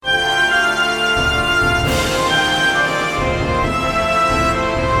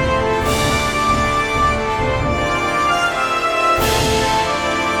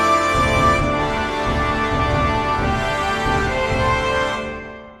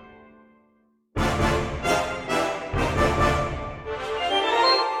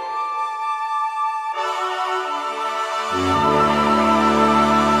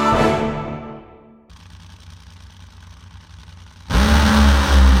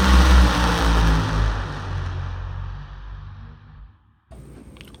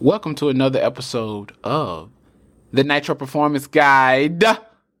Welcome to another episode of the Nitro Performance Guide.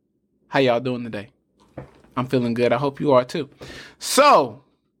 How y'all doing today? I'm feeling good. I hope you are too. So,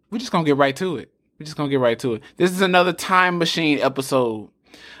 we're just going to get right to it. This is another time machine episode.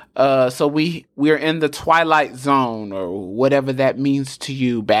 So we're in the Twilight Zone, or whatever that means to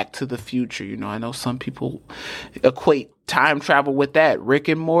you, Back to the Future. You know, I know some people equate time travel with that. Rick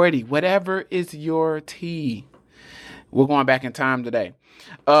and Morty, whatever is your tea. We're going back in time today.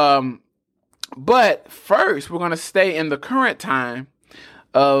 But first, we're going to stay in the current time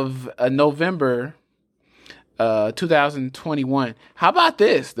of November 2021. How about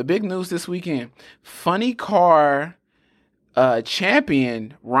this? The big news this weekend. Funny car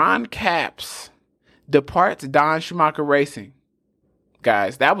champion Ron Capps departs Don Schumacher Racing.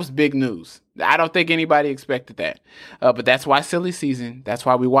 Guys, that was big news. I don't think anybody expected that. But that's why silly season. That's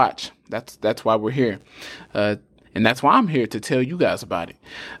why we watch. That's why we're here. And that's why I'm here to tell you guys about it.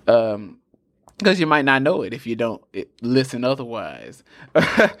 Because you might not know it if you don't listen otherwise.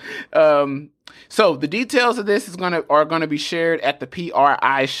 So the details of this are gonna be shared at the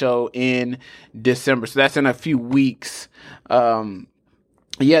PRI show in December. So that's in a few weeks.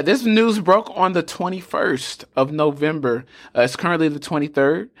 This news broke on the 21st of November. It's currently the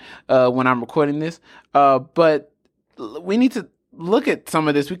 23rd when I'm recording this. But we need to look at some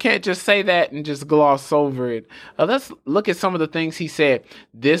of this. We can't just say that and just gloss over it. Let's look at some of the things he said.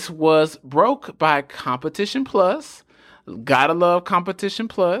 This was broke by Competition Plus. Gotta love Competition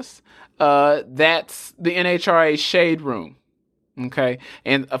Plus. That's the NHRA Shade Room. Okay.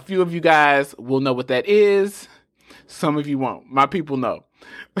 And a few of you guys will know what that is. Some of you won't. My people know.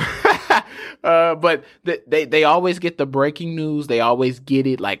 But they always get the breaking news. They always get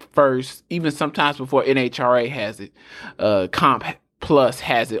it like first, even sometimes before NHRA has it. Comp Plus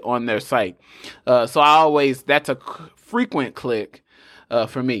has it on their site. So that's a frequent click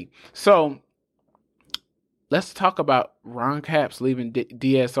for me. So let's talk about Ron Capps leaving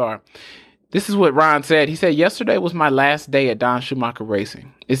DSR. This is what Ron said. He said, "Yesterday was my last day at Don Schumacher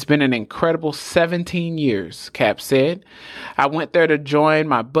Racing. It's been an incredible 17 years, Capps said. I went there to join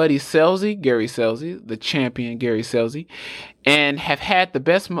my buddy Gary Scelzi, the champion Gary Scelzi, and have had the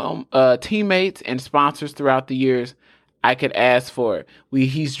best teammates and sponsors throughout the years I could ask for.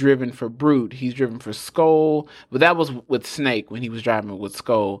 He's driven for Brute. He's driven for Skoll. But that was with Snake when he was driving with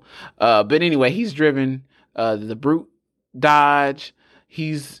Skoll. But anyway, he's driven the Brute Dodge.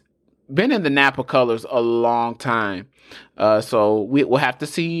 He's been in the Napa colors a long time. So we'll have to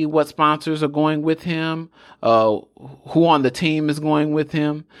see what sponsors are going with him, who on the team is going with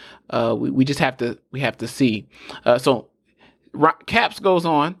him. We have to see. So Capps goes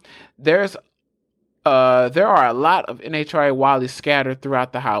on. There are a lot of NHRA Wally scattered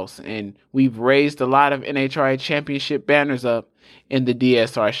throughout the house, and we've raised a lot of NHRA championship banners up in the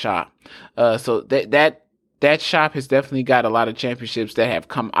DSR shop. So that shop has definitely got a lot of championships that have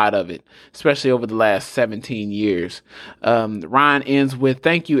come out of it, especially over the last 17 years. Ron ends with,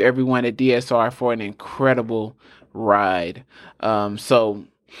 "Thank you everyone at DSR for an incredible ride." So,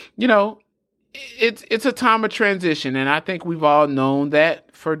 you know, it's a time of transition, and I think we've all known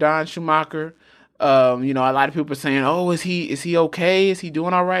that for Don Schumacher. A lot of people are saying, "Oh, is he okay? Is he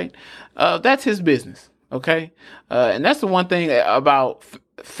doing all right?" That's his business. Okay. And that's the one thing about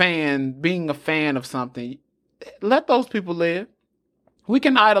being a fan of something. Let those people live. We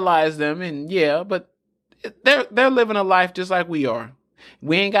can idolize them, but they're living a life just like we are.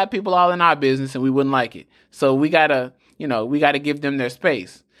 We ain't got people all in our business, and we wouldn't like it. So we gotta give them their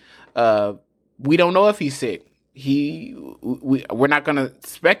space. We don't know if he's sick. We're not gonna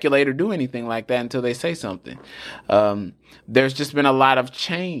speculate or do anything like that until they say something. There's just been a lot of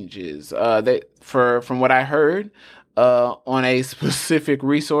changes. From what I heard, on a specific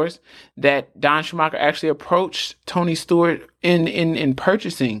resource, that Don Schumacher actually approached Tony Stewart in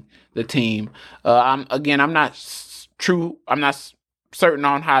purchasing the team. I'm not certain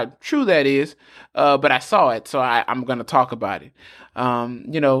on how true that is, but I saw it, so I'm going to talk about it.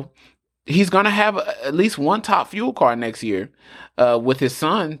 He's going to have at least one top fuel car next year, with his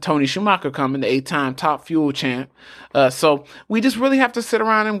son, Tony Schumacher, coming, the 8-time top fuel champ. So we just really have to sit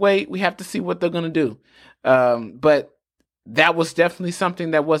around and wait. We have to see what they're going to do. But that was definitely something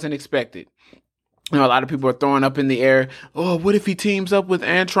that wasn't expected. A lot of people are throwing up in the air, "Oh, what if he teams up with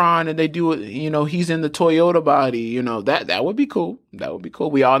Antron and they do it, he's in the Toyota body, that would be cool. That would be cool.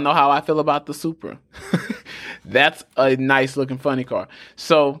 We all know how I feel about the Supra." That's a nice looking funny car.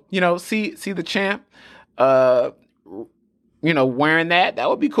 So, see the champ, wearing that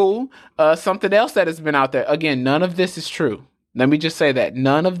would be cool. Something else that has been out there. Again, none of this is true. Let me just say that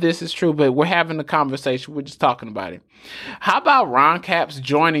none of this is true, but we're having a conversation. We're just talking about it. How about Ron Capps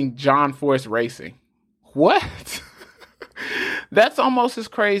joining John Force Racing? What? That's almost as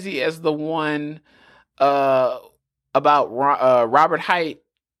crazy as the one about Robert Height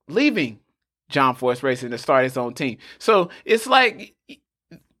leaving John Force Racing to start his own team. So it's like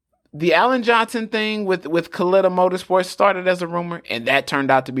the Alan Johnson thing with Kalitta Motorsports started as a rumor, and that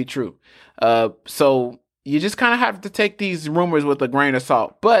turned out to be true. So you just kind of have to take these rumors with a grain of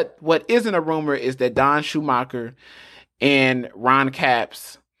salt. But what isn't a rumor is that Don Schumacher and Ron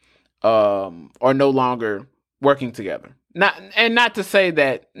Capps are no longer working together. Not to say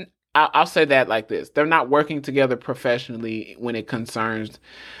that, I'll say that like this. They're not working together professionally when it concerns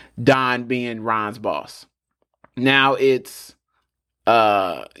Don being Ron's boss. Now it's,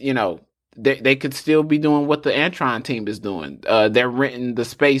 they could still be doing what the Antron team is doing. They're renting the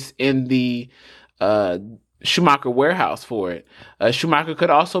space in the Schumacher warehouse for it. Schumacher could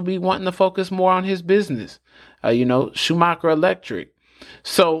also be wanting to focus more on his business. Schumacher Electric.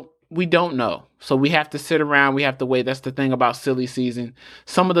 So we don't know. So we have to sit around. We have to wait. That's the thing about silly season.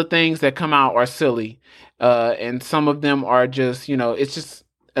 Some of the things that come out are silly. And some of them are just, it's just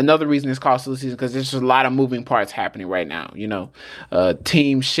another reason it's called silly season because there's just a lot of moving parts happening right now.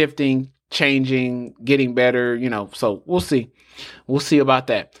 Team shifting, changing, getting better, so we'll see. We'll see about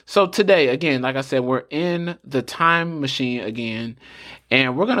that. So today, again, like I said, we're in the time machine again,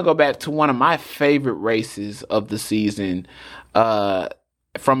 and we're going to go back to one of my favorite races of the season,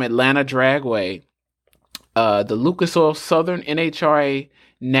 from Atlanta Dragway, the Lucas Oil Southern NHRA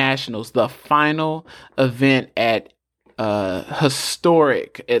Nationals, the final event at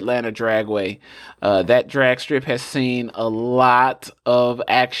historic Atlanta Dragway. That drag strip has seen a lot of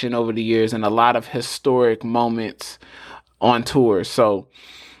action over the years and a lot of historic moments on tour. So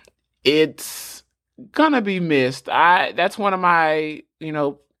it's gonna be missed. That's one of my,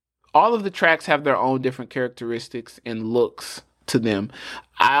 all of the tracks have their own different characteristics and looks to them.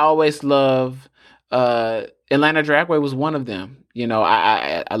 I always love Atlanta Dragway was one of them.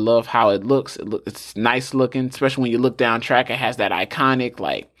 I love how it looks. It's nice looking, especially when you look down track. It has that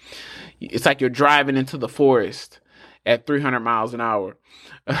iconic, it's like you're driving into the forest at 300 miles an hour.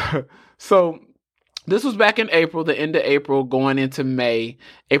 So this was back in April, the end of April, going into May,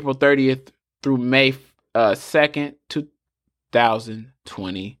 April 30th through May 2nd,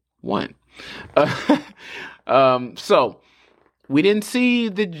 2021. So we didn't see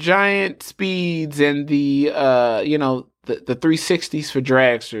the giant speeds and the 360s for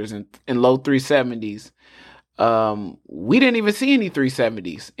dragsters and low 370s. We didn't even see any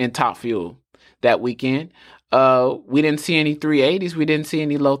 370s in Top Fuel that weekend. We didn't see any 380s. We didn't see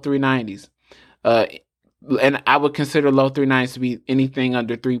any low 390s. And I would consider low 390s to be anything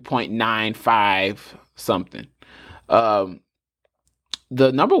under 3.95 something.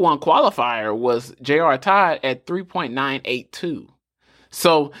 The number one qualifier was J.R. Todd at 3.982.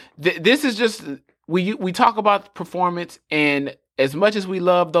 So this is just, we talk about performance, and as much as we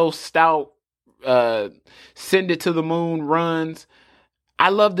love those stout send it to the moon runs, I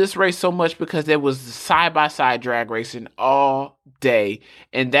love this race so much because there was side-by-side drag racing all day,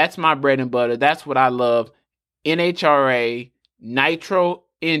 and that's my bread and butter. That's what I love. NHRA Nitro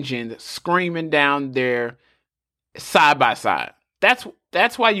engine screaming down there side-by-side. That's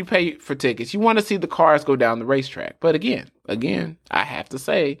why you pay for tickets. You want to see the cars go down the racetrack. But again, I have to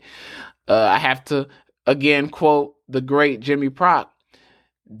say, quote the great Jimmy Prock,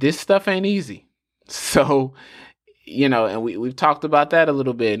 this stuff ain't easy. So, and we've talked about that a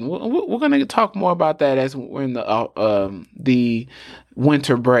little bit. And we're going to talk more about that as we're in the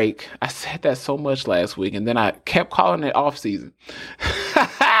winter break. I said that so much last week, and then I kept calling it off season.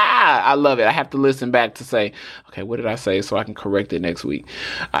 I love it. I have to listen back to say, okay, what did I say so I can correct it next week?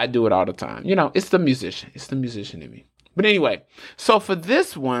 I do it all the time. It's the musician. It's the musician in me. But anyway, so for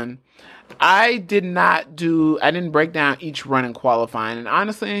this one, I didn't break down each run in qualifying. And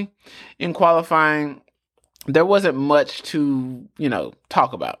honestly, in qualifying, there wasn't much to,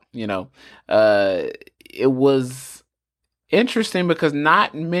 talk about. It was interesting because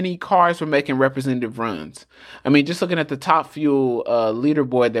not many cars were making representative runs. I mean, just looking at the Top Fuel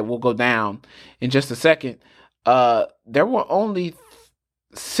leaderboard that will go down in just a second, there were only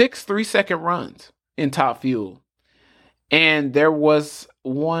 6 3-second runs in Top Fuel. And there was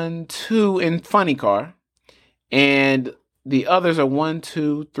 1, 2 in Funny Car. And the others are 1,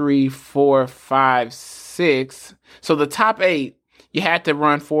 2, 3, 4, 5, 6. So the top 8, you had to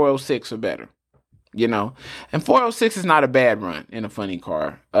run 406 or better. And 406 is not a bad run in a Funny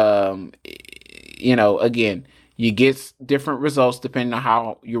Car. Again, you get different results depending on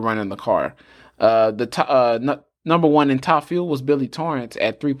how you're running the car. Number one in top fuel was Billy Torrance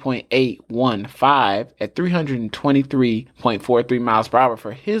at 3.815 at 323.43 miles per hour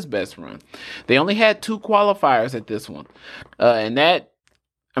for his best run. They only had 2 qualifiers at this one. And that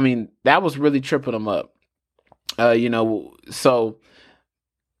was really tripping them up. But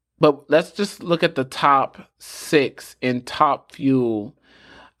let's just look at the top 6 in top fuel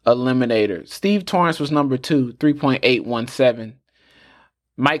eliminator. Steve Torrance was number 2, 3.817.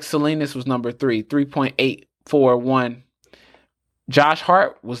 Mike Salinas was number 3, 3.841. Josh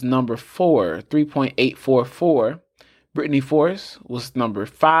Hart was number 4, 3.844. Brittany Force was number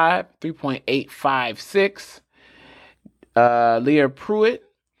 5, 3.856. Leah Pruitt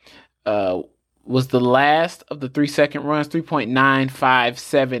was the last of the 3-second runs,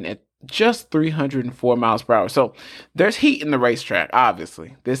 3.957 at just 304 miles per hour. So there's heat in the racetrack,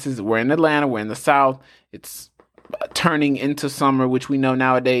 obviously. We're in Atlanta, we're in the South. It's turning into summer, which we know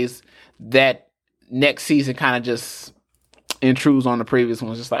nowadays that next season kind of just intrudes on the previous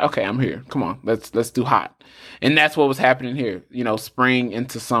one. It's just like, okay, I'm here. Come on, let's do hot. And that's what was happening here, spring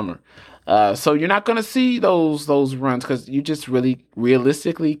into summer. So you're not going to see those runs because you just really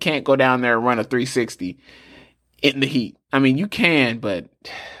realistically can't go down there and run a 360 in the heat. I mean, you can, but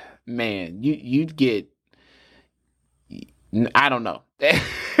man, you'd get, I don't know,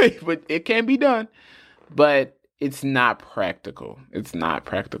 but it can be done, but it's not practical. It's not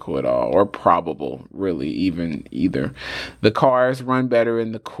practical at all, or probable, really, either. The cars run better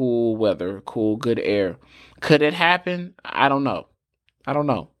in the cool weather, cool, good air. Could it happen? I don't know.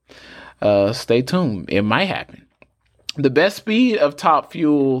 Stay tuned. It might happen. The best speed of top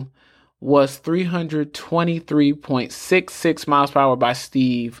fuel was 323.66 miles per hour by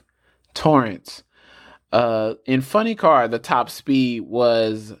Steve Torrance. In Funny Car, the top speed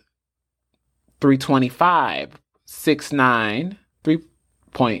was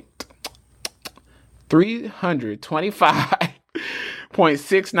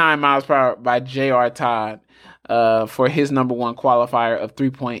 325.69 miles per hour by J.R. Todd for his number 1 qualifier of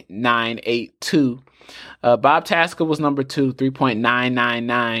 3.982. Bob Tasker was number 2,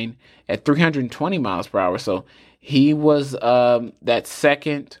 3.999 at 320 miles per hour. So he was that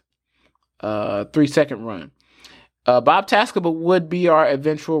second 3-second run. Bob Tasker would be our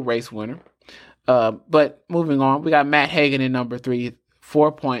eventual race winner. But moving on, we got Matt Hagan in number 3,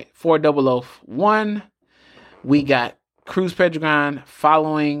 4.4001. We got Cruz Pedregon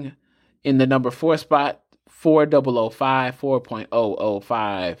following in the number 4 spot, 4.005,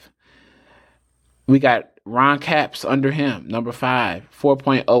 4.005. We got Ron Capps under him, number 5,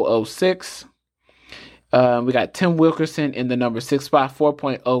 4.006. We got Tim Wilkerson in the number 6 spot,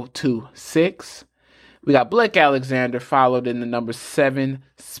 4.026. We got Blake Alexander followed in the number 7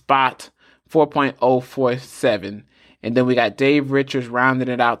 spot, 4.047. And then we got Dave Richards rounding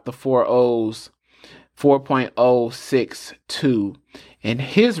it out, the 4 O's, 4.062. And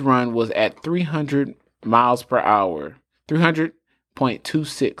his run was at 300 miles per hour,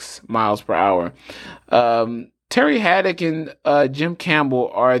 300.26 miles per hour. Terry Haddock and Jim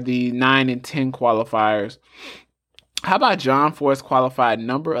Campbell are the 9 and 10 qualifiers. How about John Force qualified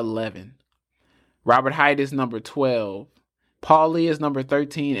number 11? Robert Hyde is number 12. Paul Lee is number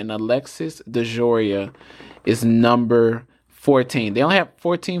 13, and Alexis DeJoria is number 14. They only have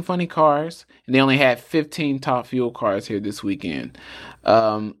 14 funny cars, and they only had 15 top fuel cars here this weekend.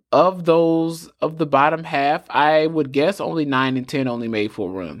 Of the bottom half, I would guess only 9 and 10 only made full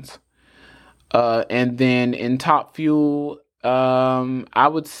runs. And then in top fuel, I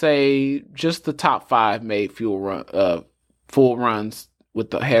would say just the top 5 made full runs with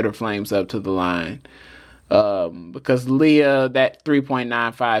the header flames up to the line. Because Leah, that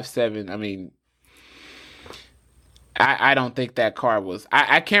 3.957, I mean, I don't think that car was,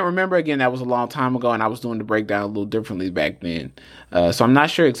 I can't remember, again, that was a long time ago, and I was doing the breakdown a little differently back then. So I'm not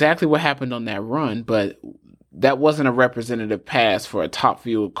sure exactly what happened on that run, but that wasn't a representative pass for a top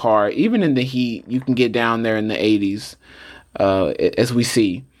fuel car. Even in the heat, you can get down there in the 80s, as we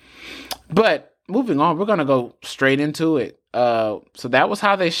see. But moving on, we're going to go straight into it. So that was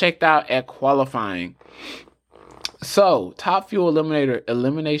how they shaked out at qualifying. So, top fuel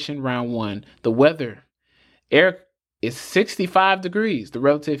elimination round 1. The weather, air is 65 degrees. The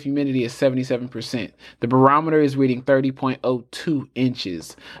relative humidity is 77%. The barometer is reading 30.02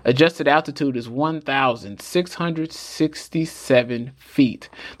 inches. Adjusted altitude is 1,667 feet.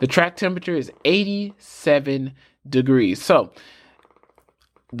 The track temperature is 87 degrees. So,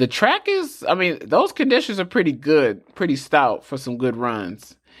 the track is, those conditions are pretty good, pretty stout for some good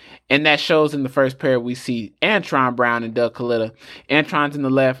runs. And that shows in the first pair, we see Antron Brown and Doug Coletta. Antron's in the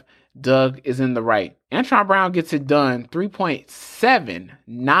left, Doug is in the right. Antron Brown gets it done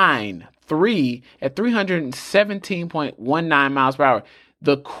 3.793 3 at 317.19 miles per hour.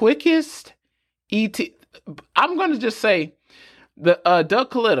 The quickest I'm going to just say the Doug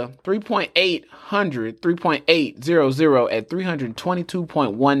Kalitta, 3.800 at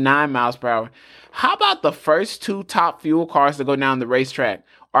 322.19 miles per hour. How about the first two top fuel cars to go down the racetrack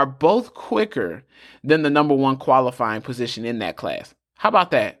are both quicker than the number one qualifying position in that class? How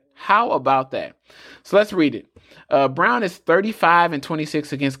about that? How about that? So let's read it. Brown is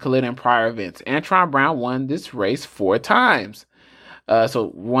 35-26 against Kalitta in prior events. Antron Brown won this race 4 times. So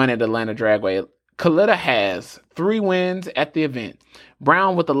one at Atlanta Dragway. Kalitta has 3 wins at the event.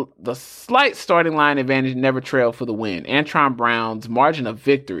 Brown with the slight starting line advantage never trailed for the win. Antron Brown's margin of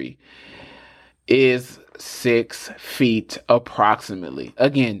victory is 6 feet approximately.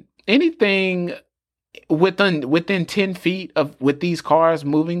 Again, anything within 10 feet with these cars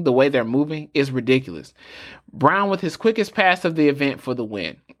moving the way they're moving is ridiculous. Brown with his quickest pass of the event for the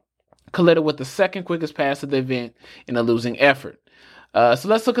win. Kalitta with the second quickest pass of the event in a losing effort. So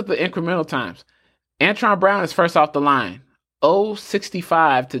let's look at the incremental times. Antron Brown is first off the line.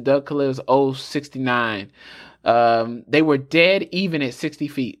 0.65 to Doug Kalitta's 0.69. They were dead even at 60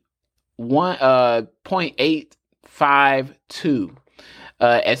 feet. 0.852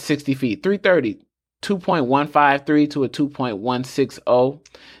 at 60 feet. 330, 2.153 to a 2.160.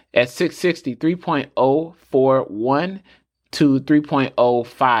 At 660, 3.041 to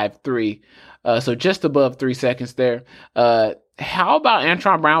 3.053. So just above 3 seconds there. How about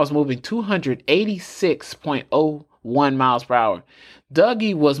Antron Brown was moving 286.01 miles per hour.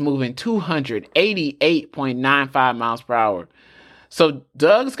 Dougie was moving 288.95 miles per hour. So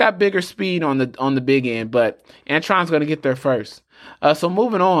Doug's got bigger speed on the big end, but Antron's going to get there first. So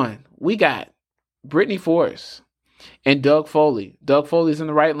moving on, we got Brittany Force and Doug Foley. Doug Foley's in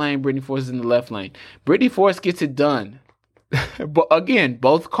the right lane. Brittany Force is in the left lane. Brittany Force gets it done. But again,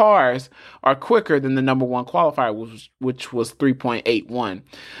 both cars are quicker than the number one qualifier, which was 3.81.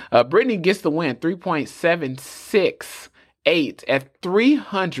 Brittany gets the win, 3.768 at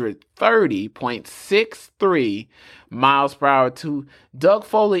 330.63 miles per hour to Doug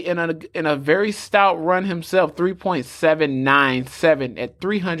Foley in a very stout run himself, 3.797 at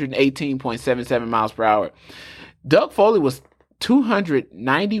 318.77 miles per hour. Doug Foley was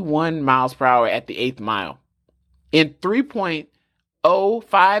 291 miles per hour at the 8th mile. In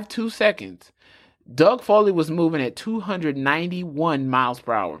 3.052 seconds, Doug Foley was moving at 291 miles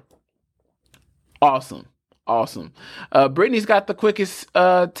per hour. Awesome. Brittany's got the quickest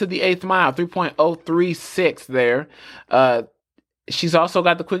to the 8th mile, 3.036 there. She's also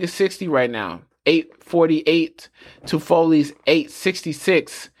got the quickest 60 right now, 8:48 to Foley's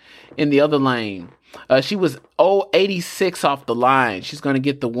 8:66 in the other lane. She was 0.86 off the line. She's going to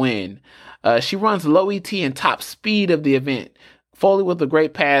get the win. She runs low ET and top speed of the event. Foley with a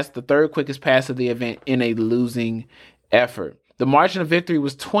great pass, the third quickest pass of the event in a losing effort. The margin of victory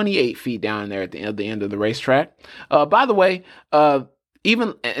was 28 feet down there at the end of the racetrack. By the way,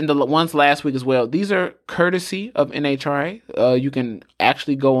 even in the ones last week as well, these are courtesy of NHRA. You can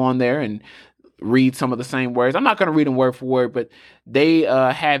actually go on there and read some of the same words. I'm not going to read them word for word, but they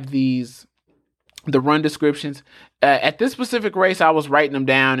have the run descriptions. At this specific race, I was writing them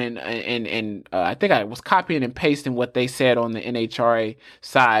down, and I think I was copying and pasting what they said on the NHRA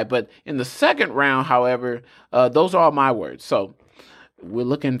side. But in the second round, however, those are all my words. So we're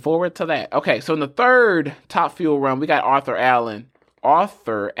looking forward to that. Okay, so in the third top fuel run, we got Arthur Allen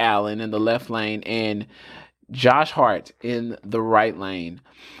in the left lane and Josh Hart in the right lane.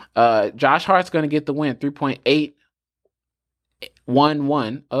 Josh Hart's going to get the win,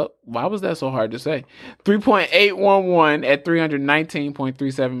 3.811. Why was that so hard to say? 3.811 at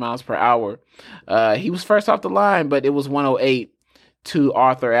 319.37 miles per hour. He was first off the line, but it was 108 to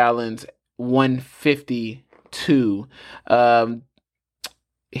Arthur Allen's 152.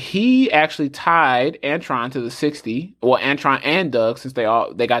 He actually tied Antron to the 60. Well, Antron and Doug, since they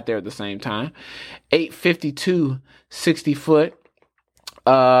got there at the same time. 8:52 60 foot.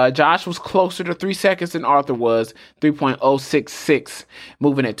 Josh was closer to 3 seconds than Arthur was, 3.066,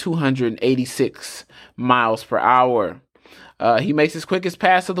 moving at 286 miles per hour. He makes his quickest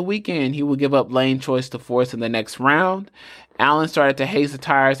pass of the weekend. He will give up lane choice to Force in the next round. Allen started to haze the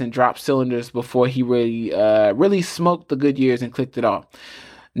tires and drop cylinders before he really smoked the Goodyears and clicked it off.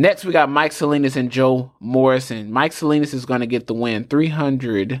 Next, we got Mike Salinas and Joe Morrison. Mike Salinas is going to get the win.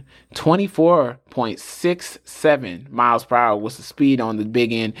 324.67 miles per hour was the speed on the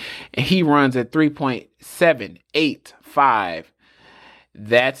big end. And he runs at 3.785.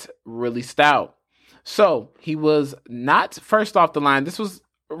 That's really stout. So he was not first off the line. This was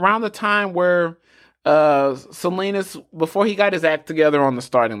around the time where Salinas, before he got his act together on the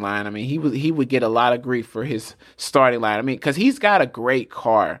starting line, I mean, he would get a lot of grief for his starting line. I mean, because he's got a great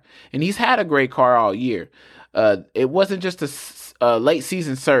car, and he's had a great car all year. It wasn't just a late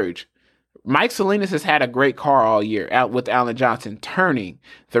season surge. Mike Salinas has had a great car all year out with Alan Johnson turning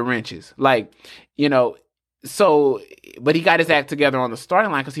the wrenches. Like, so, but he got his act together on the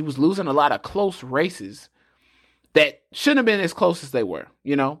starting line because he was losing a lot of close races that shouldn't have been as close as they were,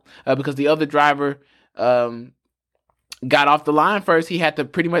 because the other driver got off the line first. He had to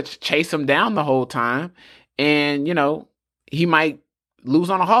pretty much chase him down the whole time. And, he might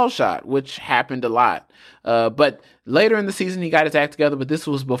lose on a haul shot, which happened a lot. But later in the season, he got his act together, but this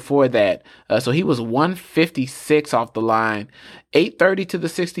was before that. So he was 156 off the line, 830 to the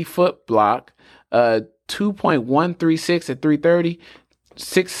 60-foot block, 2.136 at 330,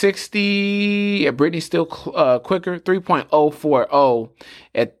 660. Brittany's still quicker, 3.040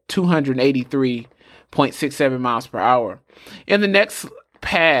 at 283.67 miles per hour. In the next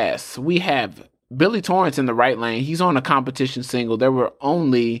pass, we have Billy Torrance in the right lane. He's on a competition single. There were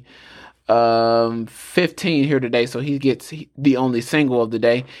only 15 here today, so he gets the only single of the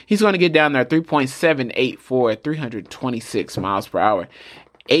day. He's going to get down there 3.784 at 326 miles per hour,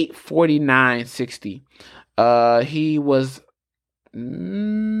 849.60. He was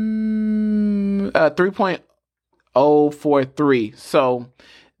 3.043. So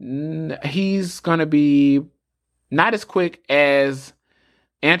he's going to be not as quick as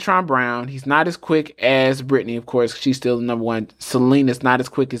Antron Brown. He's not as quick as Brittany, of course. She's still the number one. Selena's not as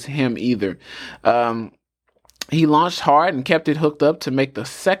quick as him either. He launched hard and kept it hooked up to make the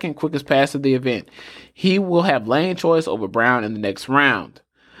second quickest pass of the event. He will have lane choice over Brown in the next round.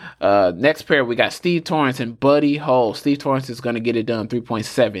 Next pair, we got Steve Torrance and Buddy Hull. Steve Torrance is going to get it done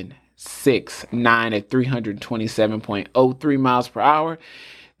 3.769 at 327.03 miles per hour.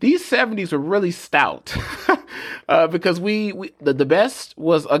 These 70s were really stout because the best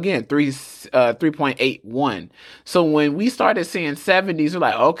was, again, 3.81. So when we started seeing 70s, we're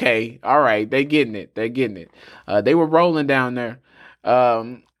like, okay, all right, they're getting it. They were rolling down there.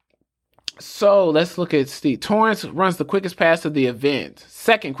 So let's look at Steve. Torrance runs the quickest pass of the event,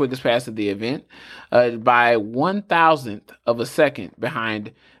 second quickest pass of the event, by 1,000th of a second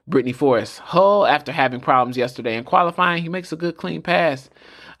behind Brittany Forrest. Hull, after having problems yesterday in qualifying, he makes a good clean pass.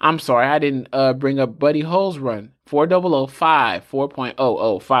 I'm sorry, I didn't bring up Buddy Hull's run.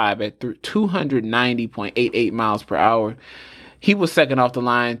 4.005 at 290.88 miles per hour. He was second off the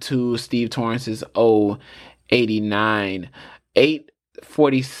line to Steve Torrance's 089.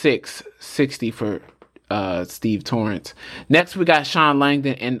 8:46.60 for Steve Torrance. Next, we got Sean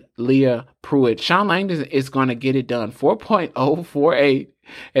Langdon and Leah Pruitt. Sean Langdon is going to get it done. 4.048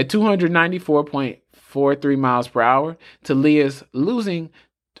 at 294.43 miles per hour to Leah's losing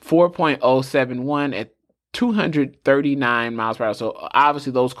 4.071 at 239 miles per hour. So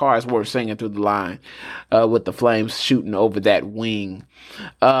obviously those cars were singing through the line with the flames shooting over that wing.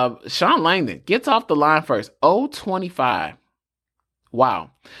 Sean Langdon gets off the line first. 0.25.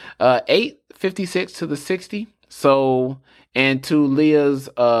 Wow. 8.56 to the 60. So, and to Leah's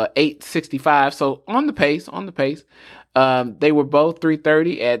 8.65. So on the pace. They were both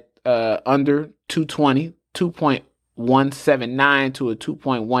 330 at under 220, 2.179 to a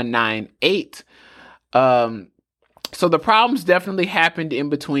 2.198. So the problems definitely happened in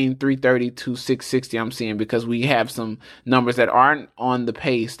between 330 to 660, I'm seeing, because we have some numbers that aren't on the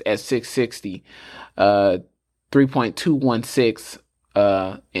pace at 660. 3.216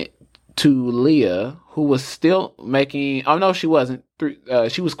 to Leah, who was still making, oh no, she wasn't.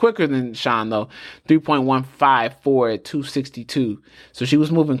 She was quicker than Sean though, 3.154 at 262. So she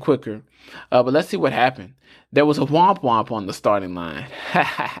was moving quicker. But let's see what happened. There was a womp womp on the starting line.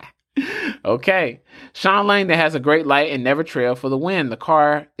 Okay. Sean Langdon has a great light and never trail for the win. The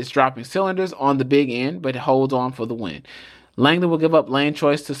car is dropping cylinders on the big end, but it holds on for the win. Langdon will give up lane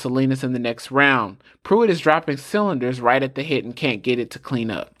choice to Salinas in the next round. Pruitt is dropping cylinders right at the hit and can't get it to clean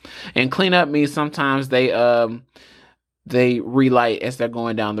up. And clean up means sometimes they relight as they're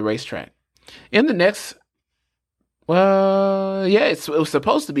going down the racetrack. In the next, it was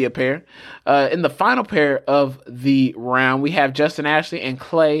supposed to be a pair. In the final pair of the round, we have Justin Ashley and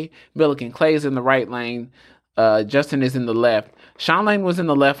Clay Milliken. Clay is in the right lane. Justin is in the left. Sean Lane was in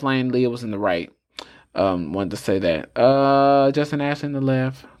the left lane. Leah was in the right. Wanted to say that. Justin Ashley in the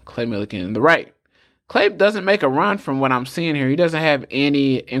left, Clay Milliken in the right. Clay doesn't make a run from what I'm seeing here. He doesn't have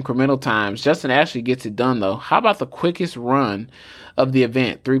any incremental times. Justin Ashley gets it done though. How about the quickest run of the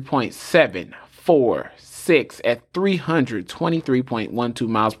event? 3.746 at 323.12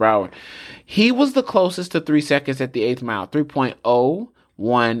 miles per hour. He was the closest to 3 seconds at the 8th mile.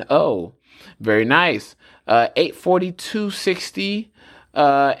 3.010. Very nice. 8:42.60.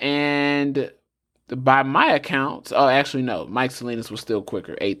 And by my accounts, oh, actually, no, Mike Salinas was still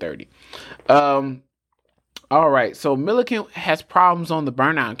quicker, 8:30. All right, so Milliken has problems on the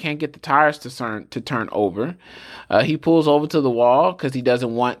burnout, can't get the tires to turn over. He pulls over to the wall because he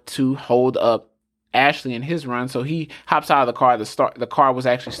doesn't want to hold up Ashley in his run, so he hops out of the car. The car was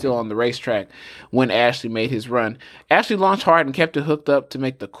actually still on the racetrack when Ashley made his run. Ashley launched hard and kept it hooked up to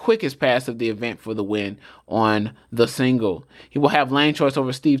make the quickest pass of the event for the win on the single. He will have lane choice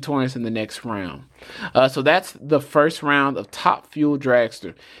over Steve Torrence in the next round. So that's the first round of Top Fuel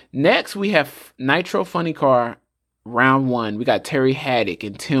Dragster. Next, we have Nitro Funny Car. Round 1, we got Terry Haddock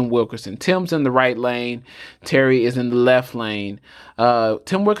and Tim Wilkerson. Tim's in the right lane. Terry is in the left lane.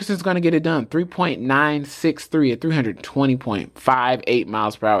 Tim Wilkerson's going to get it done. 3.963 at 320.58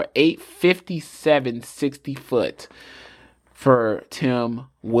 miles per hour. 857.60 foot for Tim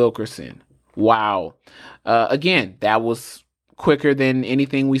Wilkerson. Wow. Again, that was quicker than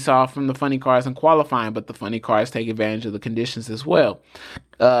anything we saw from the funny cars in qualifying, but the funny cars take advantage of the conditions as well.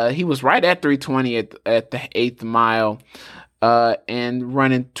 He was right at 320 at the 8th mile, and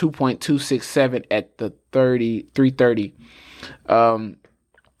running 2.267 at the 330.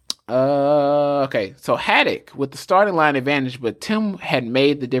 Okay, so Haddock with the starting line advantage, but Tim had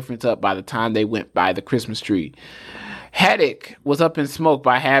made the difference up by the time they went by the Christmas tree. Haddock was up in smoke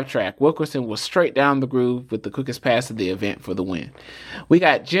by half track. Wilkerson was straight down the groove with the quickest pass of the event for the win. We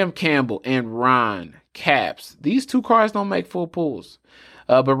got Jim Campbell and Ron Capps. These two cars don't make full pulls,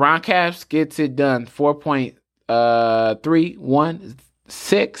 but Ron Capps gets it done.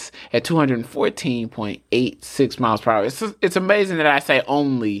 4.316 at 214.86 miles per hour. It's amazing that I say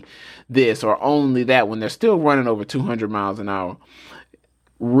only this or only that when they're still running over 200 miles an hour.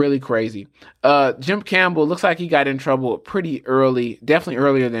 Really crazy. Jim Campbell looks like he got in trouble pretty early, definitely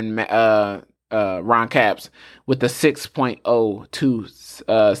earlier than Ron Capps with the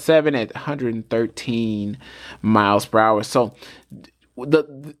 6.027 at 113 miles per hour. So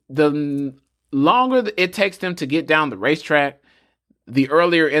the longer it takes them to get down the racetrack, the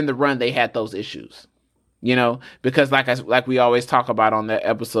earlier in the run they had those issues. You know, because like we always talk about on the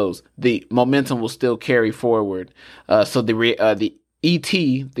episodes, the momentum will still carry forward. So the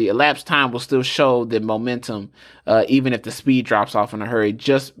the elapsed time will still show the momentum, even if the speed drops off in a hurry.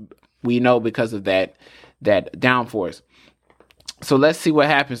 Just we know because of that downforce. So let's see what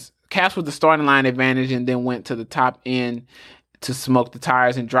happens. Capps with the starting line advantage and then went to the top end to smoke the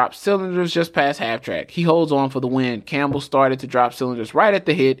tires and drop cylinders just past half track. He holds on for the win. Campbell started to drop cylinders right at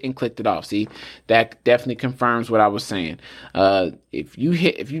the hit and clicked it off. See, that definitely confirms what I was saying. If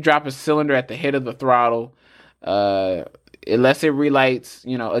you drop a cylinder at the head of the throttle, unless it relights,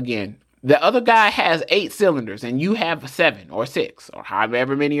 again, the other guy has 8 cylinders and you have 7 or 6 or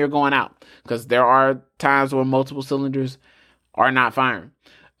however many are going out, because there are times where multiple cylinders are not firing.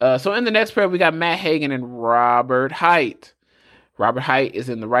 So in the next pair, we got Matt Hagan and Robert Hight. Robert Hight is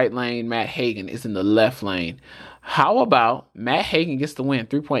in the right lane. Matt Hagan is in the left lane. How about Matt Hagan gets the win,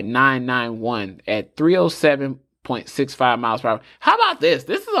 3.991 at 307.65 miles per hour. How about this?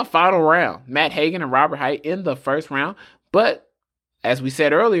 This is a final round. Matt Hagan and Robert Hight in the first round. But as we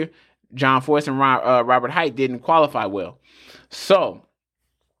said earlier, John Force and Robert Hight didn't qualify well. So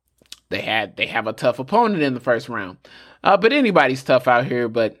they have a tough opponent in the first round. But anybody's tough out here.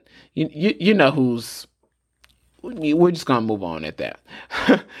 But you know who's. We're just going to move on at that.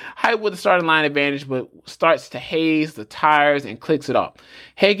 Hight with the starting line advantage, but starts to haze the tires and clicks it off.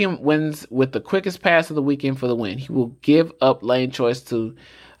 Hagan wins with the quickest pass of the weekend for the win. He will give up lane choice to,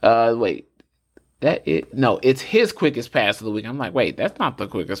 it's his quickest pass of the week. I'm like, wait, that's not the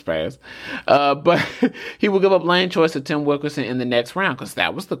quickest pass. But he will give up lane choice to Tim Wilkerson in the next round, because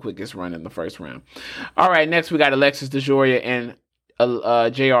that was the quickest run in the first round. All right, next we got Alexis DeJoria and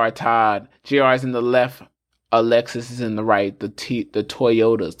J.R. Todd. J.R. is in the left. Alexis is in the right, the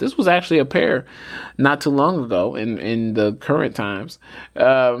Toyotas. This was actually a pair not too long ago in the current times.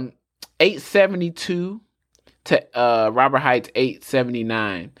 872 to Robert Hight's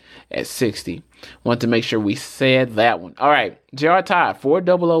 879 at 60. Want to make sure we said that one. All right, J.R. Todd,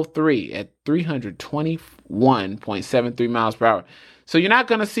 4003 at 321.73 miles per hour. So you're not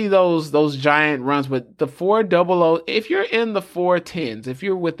going to see those giant runs, but the 400, if you're in the 410s, if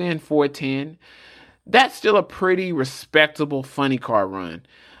you're within 410, that's still a pretty respectable funny car run.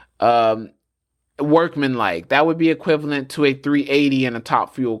 Workman-like. That would be equivalent to a 380 in a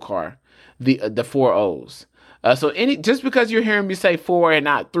Top Fuel car, the 4.0s. So just because you're hearing me say 4 and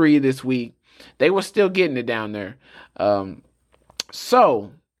not 3 this week, they were still getting it down there.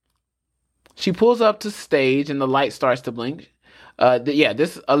 So she pulls up to stage and the light starts to blink.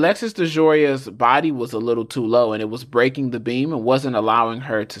 This Alexis DeJoya's body was a little too low, and it was breaking the beam and wasn't allowing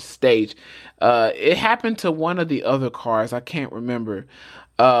her to stage. It happened to one of the other cars. I can't remember.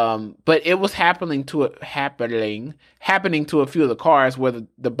 But it was happening to a few of the cars where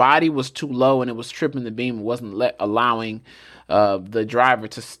the body was too low and it was tripping the beam and wasn't allowing the driver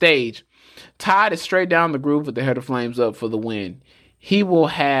to stage. Todd is straight down the groove with the header flames up for the win. He will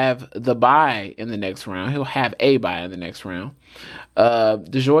have the bye in the next round. He'll have a bye in the next round.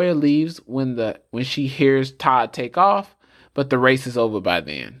 DeJoya leaves when she hears Todd take off, but the race is over by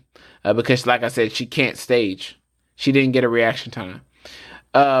then because, like I said, she can't stage. She didn't get a reaction time.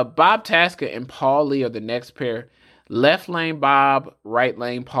 Bob Tasker and Paul Lee are the next pair. Left lane Bob, right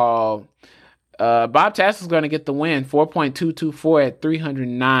lane Paul. Bob Tasker is going to get the win, 4.224 at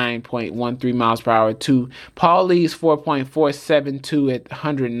 309.13 miles per hour to Paul Lee's 4.472 at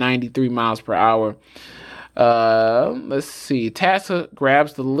 193 miles per hour. Let's see. Tasker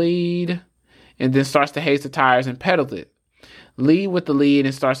grabs the lead and then starts to haze the tires and pedals it. Lee with the lead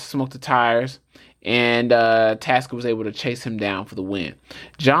and starts to smoke the tires. And Tasker was able to chase him down for the win.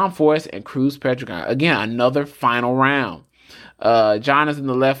 John Force and Cruz Pedregon. Again, another final round. John is in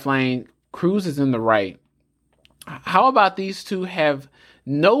the left lane. Cruz is in the right. How about these two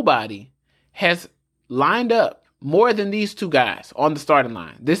nobody has lined up more than these two guys on the starting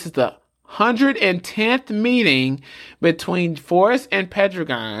line. This is the 110th meeting between Force and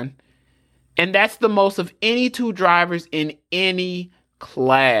Pedregon. And that's the most of any two drivers in any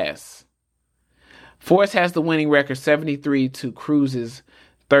class. Force has the winning record, 73 to Cruz's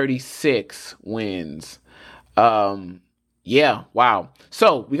 36 wins. Wow.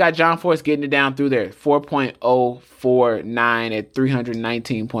 So we got John Force getting it down through there, 4.049 at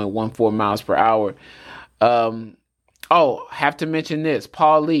 319.14 miles per hour. Have to mention this.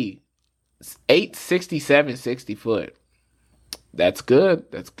 Paul Lee, 867 60 foot. That's good.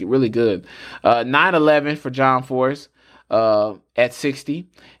 That's really good. 911 for John Force at 60.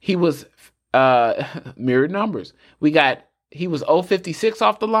 He was mirrored numbers. He was 056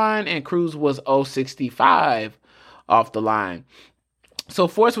 off the line and Cruz was 065 off the line. So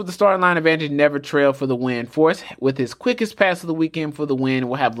Force with the starting line advantage never trailed for the win. Force with his quickest pass of the weekend for the win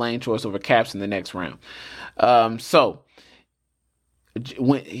will have lane choice over Caps in the next round.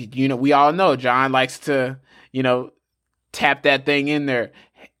 We all know John likes to, tap that thing in there.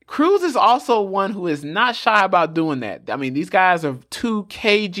 Cruz is also one who is not shy about doing that. I mean, these guys are 2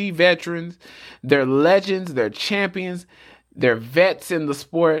 KG veterans. They're legends. They're champions. They're vets in the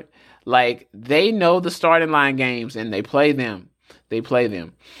sport. Like, they know the starting line games, and they play them.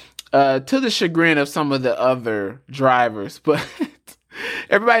 To the chagrin of some of the other drivers. But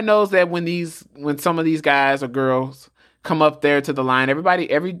everybody knows that when some of these guys or girls come up there to the line,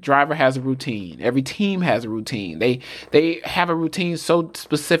 every driver has a routine. Every team has a routine. They have a routine so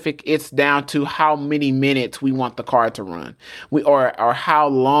specific it's down to how many minutes we want the car to run. Or how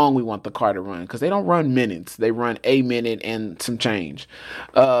long we want the car to run. Because they don't run minutes. They run a minute and some change.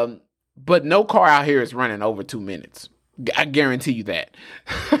 But no car out here is running over 2 minutes. I guarantee you that.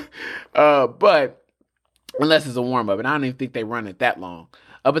 But unless it's a warm-up. And I don't even think they run it that long.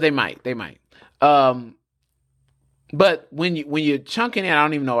 But they might. But when you're chunking in, I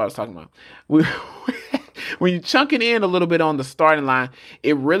don't even know what I was talking about. When you're chunking in a little bit on the starting line,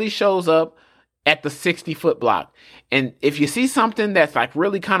 it really shows up at the 60-foot block. And if you see something that's like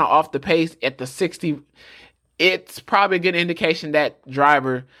really kind of off the pace at the 60, it's probably a good indication that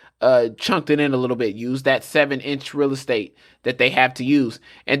driver chunked it in a little bit, used that 7-inch real estate that they have to use.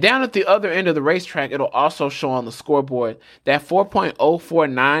 And down at the other end of the racetrack, it'll also show on the scoreboard that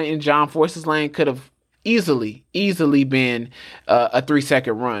 4.049 in John Force's lane could have easily been a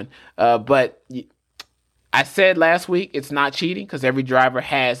 3-second run. But I said last week it's not cheating because every driver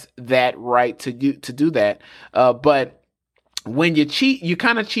has that right to do that. But when you cheat, you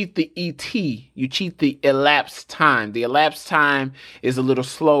kind of cheat the ET. You cheat the elapsed time. The elapsed time is a little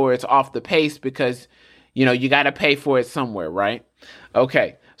slower. It's off the pace because, you got to pay for it somewhere, right?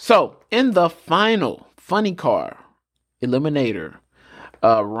 Okay. So in the final funny car eliminator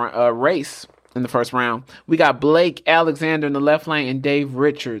race in the first round, we got Blake Alexander in the left lane and Dave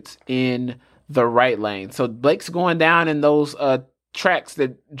Richards in the right lane. So Blake's going down in those tracks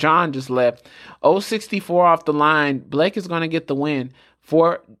that John just left. 064 off the line. Blake is going to get the win.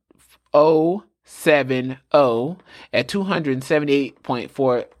 4.070 at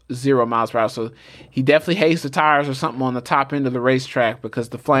 278.40 miles per hour. So he definitely hazed the tires or something on the top end of the racetrack because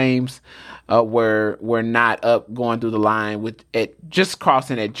the flames were not up going through the line with it just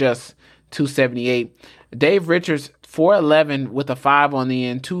crossing at just 278. Dave Richards 411 with a 5 on the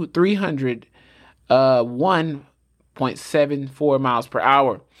end. 301.9 28.74 miles per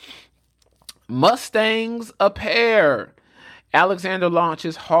hour. Mustangs a pair. Alexander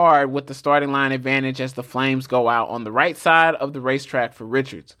launches hard with the starting line advantage as the flames go out on the right side of the racetrack for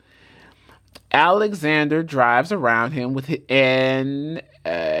Richards. Alexander drives around him and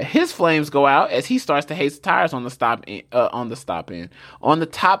his flames go out as he starts to haze the tires on the top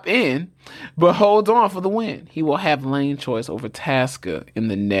end, but holds on for the win. He will have lane choice over Tasca in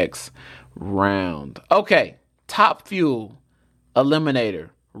the next round. Okay, Top Fuel Eliminator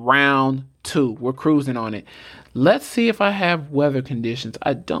round 2. We're cruising on it. Let's see if I have weather conditions.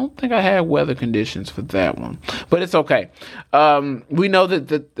 I don't think I have weather conditions for that one, but it's okay. We know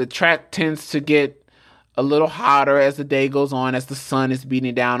that the track tends to get a little hotter as the day goes on, as the sun is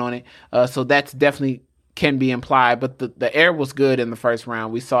beating down on it. So that's definitely can be implied, but the air was good in the first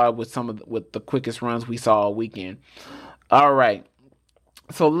round. We saw it with the quickest runs we saw all weekend. All right.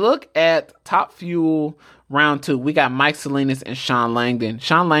 So look at Top Fuel round 2. We got Mike Salinas and Sean Langdon.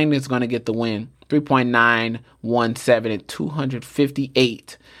 Sean Langdon is going to get the win. 3.917 at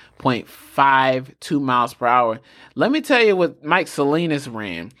 258.52 miles per hour. Let me tell you what Mike Salinas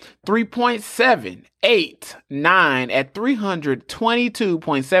ran. 3.789 at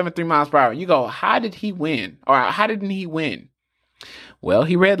 322.73 miles per hour. You go, how did he win? Or how didn't he win? Well,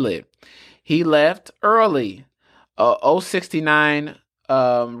 he red lit. He left early. 069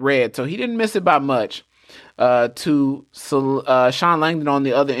 red. So he didn't miss it by much. To Sean Langdon on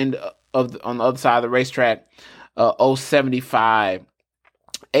the other end on the other side of the racetrack, 075,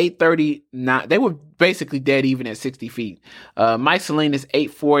 839. They were basically dead even at 60 feet. Mike Salinas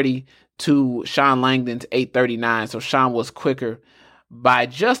 840 to Sean Langdon's 839. So Sean was quicker by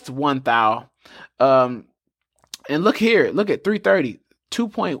just 1 thou. And look here, look at 330,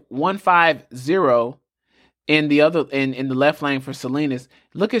 2.150 in the other in the left lane for Salinas.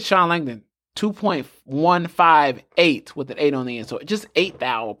 Look at Sean Langdon. 2.158 with an 8 on the end. So just 8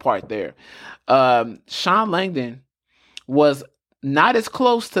 thou apart there. Sean Langdon was not as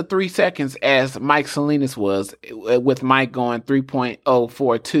close to 3 seconds as Mike Salinas was, with Mike going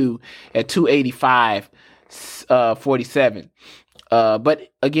 3.042 at 285.47.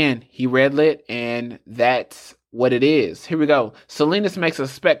 But again, he red lit, and that's what it is. Here we go. Salinas makes a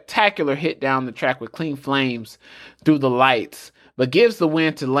spectacular hit down the track with clean flames through the lights, but gives the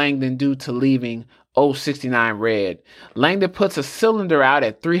win to Langdon due to leaving 069 red. Langdon puts a cylinder out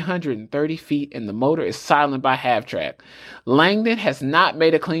at 330 feet and the motor is silent by half track. Langdon has not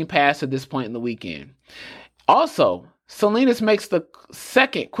made a clean pass at this point in the weekend. Also, Salinas makes the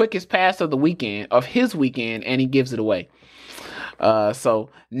second quickest pass of his weekend, and he gives it away.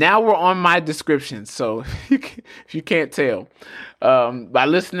 So now we're on my description. So if you can't tell, by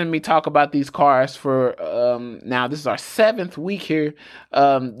listening to me talk about these cars for, now this is our 7th week here.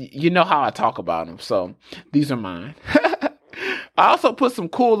 You know how I talk about them. So these are mine. I also put some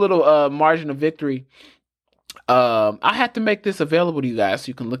cool little, margin of victory. I had to make this available to you guys so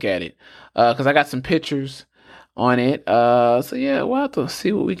you can look at it. Cause I got some pictures on it. So yeah, we'll have to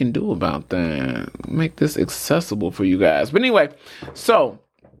see what we can do about that. Make this accessible for you guys. But anyway, so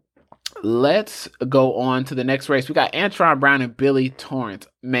let's go on to the next race. We got Antron Brown and Billy Torrance.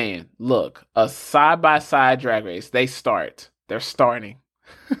 Man, look, a side-by-side drag race. They're starting.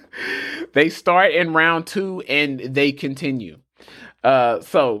 They start in round 2 and they continue.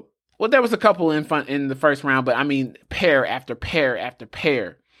 So there was a couple in the first round, but I mean, pair after pair after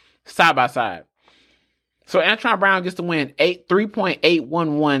pair, side by side. So Antron Brown gets the win,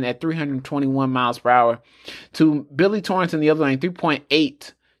 3.811 at 321 miles per hour, to Billy Torrance in the other lane,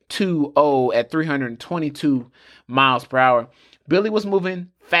 3.820 at 322 miles per hour. Billy was moving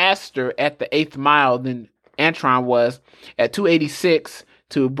faster at the 8th mile than Antron was at 286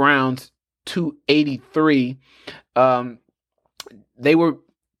 to Brown's 283. They were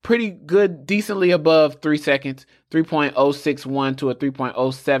pretty good, decently above 3 seconds, 3.061 to a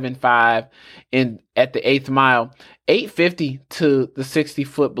 3.075 at the 8th mile, 850 to the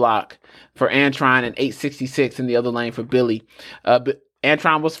 60-foot block for Antron, and 866 in the other lane for Billy.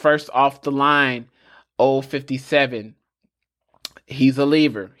 Antron was first off the line, 057. He's a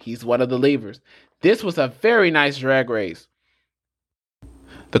lever. He's one of the levers. This was a very nice drag race.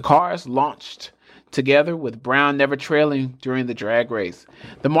 The cars launched together, with Brown never trailing during the drag race.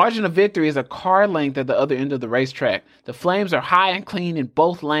 The margin of victory is a car length at the other end of the racetrack. The flames are high and clean in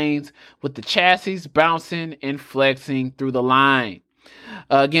both lanes, with the chassis bouncing and flexing through the line.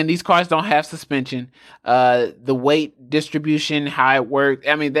 Again, these cars don't have suspension. The weight distribution, how it works,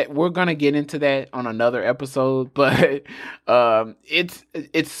 I mean, that we're going to get into that on another episode, but it's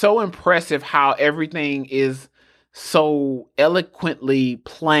so impressive how everything is so eloquently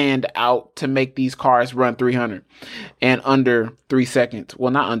planned out to make these cars run 300 and under 3 seconds.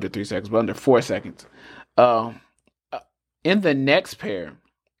 Well, not under 3 seconds, but under 4 seconds. In the next pair,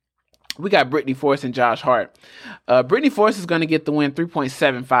 we got Brittany Force and Josh Hart. Brittany Force is going to get the win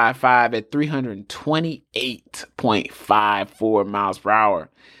 3.755 at 328.54 miles per hour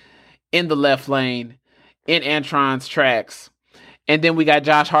in the left lane in Antron's tracks. And then we got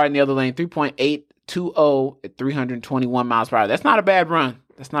Josh Hart in the other lane, 3.820 at 321 miles per hour. That's not a bad run.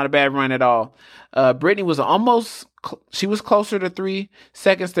 That's not a bad run at all. Brittany was she was closer to 3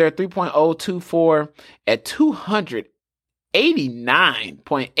 seconds there, 3.024 at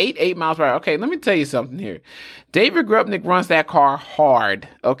 289.88 miles per hour. Okay, let me tell you something here. David Grubnick runs that car hard,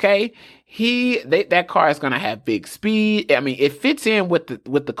 okay? That car is going to have big speed. I mean, it fits in with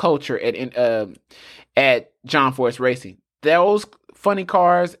the culture at John Force Racing. Those funny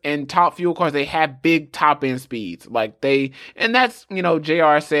cars and top fuel cars, they have big top end speeds. And that's,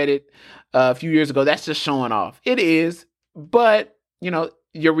 JR said it a few years ago. That's just showing off. It is, but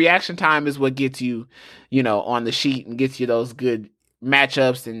your reaction time is what gets you, on the sheet and gets you those good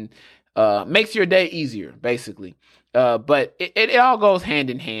matchups and makes your day easier, basically. But it all goes hand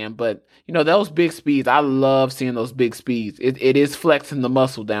in hand. But those big speeds, I love seeing those big speeds. It is flexing the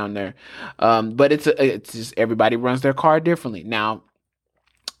muscle down there. But it's just everybody runs their car differently. Now,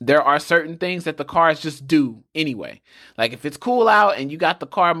 there are certain things that the cars just do anyway. Like if it's cool out and you got the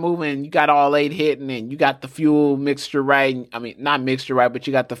car moving, you got all 8 hitting and you got the fuel mixture right. I mean, not mixture right, but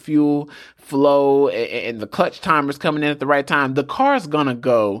you got the fuel flow and the clutch timers coming in at the right time. The car's gonna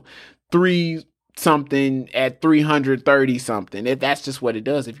go 3 something at 330 something. That's just what it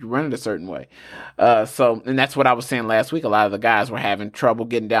does if you run it a certain way. And that's what I was saying last week. A lot of the guys were having trouble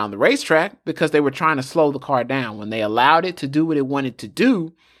getting down the racetrack because they were trying to slow the car down. When they allowed it to do what it wanted to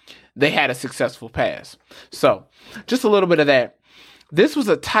do, they had a successful pass. So just a little bit of that. This was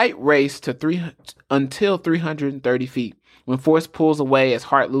a tight race until 330 feet when Force pulls away as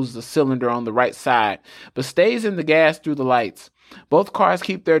Hart loses a cylinder on the right side, but stays in the gas through the lights. Both cars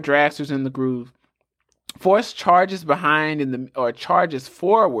keep their dragsters in the groove. Force charges charges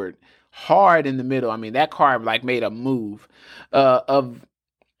forward hard in the middle. I mean, that car made a move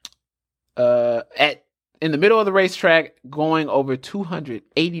in the middle of the racetrack, going over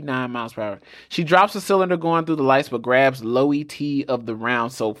 289 miles per hour. She drops a cylinder going through the lights, but grabs low ET of the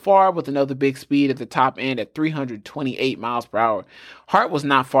round so far with another big speed at the top end at 328 miles per hour. Hart was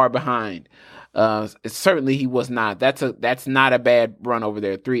not far behind. Certainly he was not. That's not a bad run over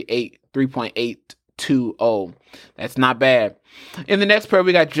there. 3.820. That's not bad. In the next pair,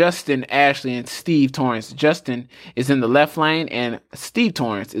 we got Justin Ashley and Steve Torrance. Justin is in the left lane and Steve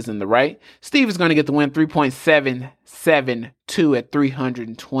Torrance is in the right. Steve is going to get the win 3.772 at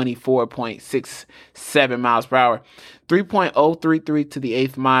 324.67 miles per hour. 3.033 to the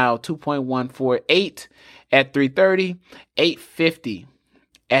 8th mile, 2.148 at 330, 850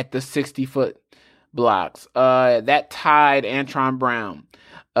 at the 60-foot blocks. That tied Antron Brown.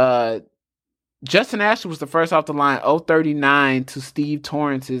 Justin Ashley was the first off the line, 0.39 to Steve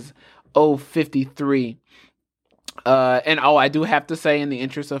Torrance's 0.53. I do have to say, in the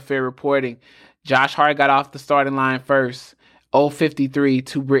interest of fair reporting, Josh Hart got off the starting line first, 0.53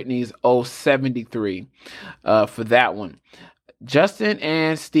 to Brittany's 0.73 for that one. Justin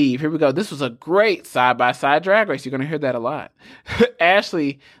and Steve, here we go. This was a great side-by-side drag race. You're going to hear that a lot.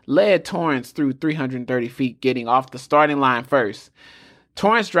 Ashley led Torrance through 330 feet, getting off the starting line first.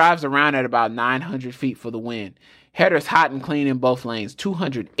 Torrance drives around at about 900 feet for the win. Headers hot and clean in both lanes.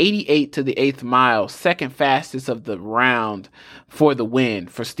 288 to the 8th mile. Second fastest of the round for the win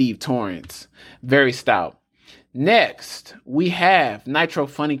for Steve Torrance. Very stout. Next, we have Nitro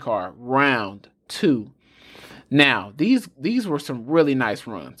Funny Car, round 2. Now, these were some really nice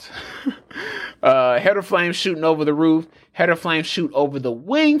runs. Header flames shooting over the roof. Header flames shoot over the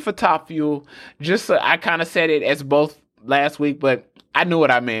wing for top fuel. I kind of said it as both last week, but I knew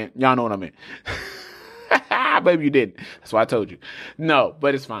what I meant. Y'all know what I meant. Maybe you didn't. That's why I told you. No,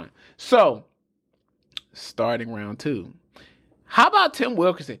 but it's fine. So, starting round 2. How about Tim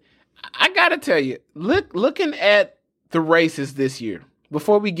Wilkerson? I got to tell you, looking at the races this year,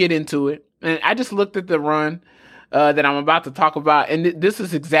 before we get into it, and I just looked at the run that I'm about to talk about, and this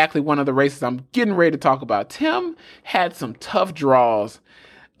is exactly one of the races I'm getting ready to talk about. Tim had some tough draws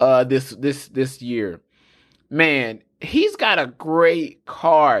this year. Man, he's got a great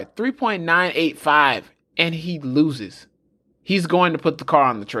car, 3.985, and he loses. He's going to put the car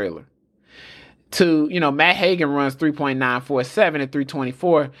on the trailer. Matt Hagan runs 3.947 at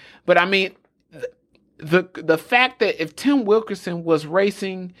 324. But I mean, the fact that if Tim Wilkerson was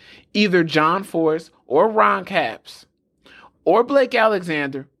racing either John Force or Ron Capps or Blake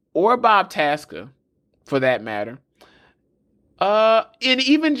Alexander or Bob Tasca, for that matter, and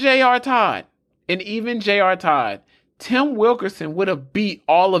even J.R. Todd, Tim Wilkerson would have beat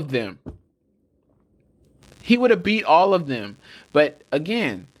all of them. He would have beat all of them. But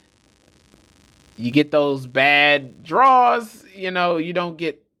again, you get those bad draws, you don't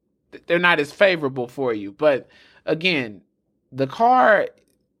get, they're not as favorable for you. But again, the car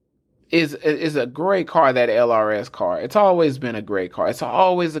is a great car, that LRS car. It's always been a great car. It's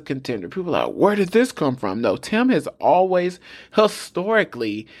always a contender. People are like, where did this come from? No, Tim has always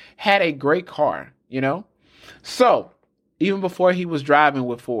historically had a great car, So, even before he was driving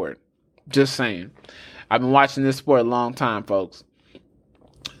with Ford, just saying. I've been watching this sport a long time, folks.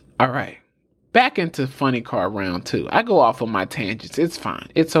 All right. Back into funny car round 2. I go off on my tangents. It's fine.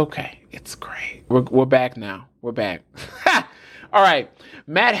 It's okay. It's great. We're back now. We're back. All right.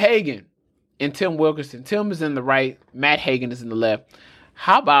 Matt Hagan and Tim Wilkerson. Tim is in the right. Matt Hagan is in the left.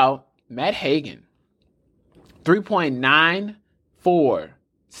 How about Matt Hagan?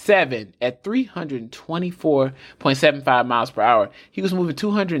 3.947 at 324.75 miles per hour. He was moving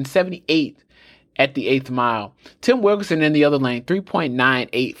 278 at the 8th mile. Tim Wilkerson in the other lane,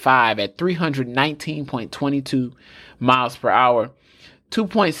 3.985 at 319.22 miles per hour.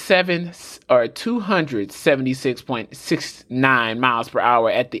 2.7 or 276.69 miles per hour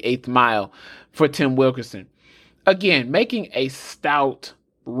at the 8th mile for Tim Wilkerson. Again, making a stout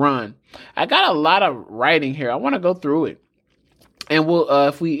run. I got a lot of writing here. I want to go through it. And we'll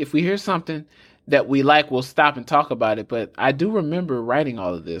if we hear something that we like, we'll stop and talk about it. But I do remember writing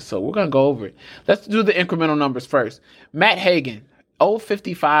all of this, so we're going to go over it. Let's do the incremental numbers first. Matt Hagan,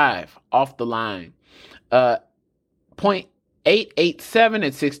 0.55 off the line. 0.887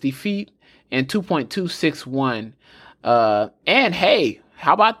 at 60 feet and 2.261. And hey,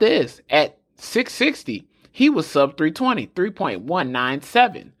 how about this? At 660, he was sub 320,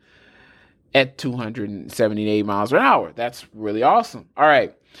 3.197 at 278 miles per hour. That's really awesome. All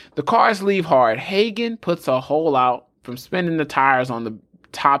right. The cars leave hard. Hagan puts a hole out from spinning the tires on the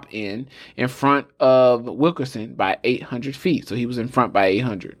top end in front of Wilkerson by 800 feet. So he was in front by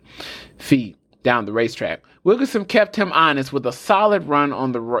 800 feet down the racetrack. Wilkerson kept him honest with a solid run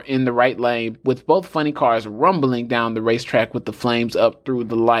in the right lane, with both funny cars rumbling down the racetrack with the flames up through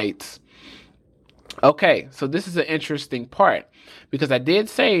the lights. Okay, so this is an interesting part, because I did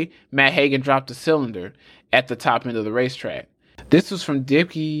say Matt Hagan dropped a cylinder at the top end of the racetrack. This was from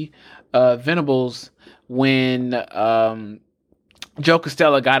Dickie Venables when Joe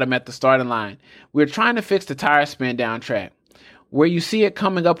Costello got him at the starting line. We're trying to fix the tire spin down track. Where you see it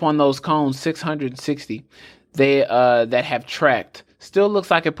coming up on those cones, 660, that have tracked. Still looks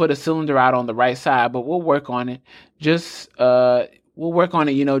like it put a cylinder out on the right side, but we'll work on it. Just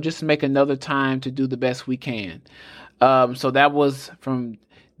make another time to do the best we can. So that was from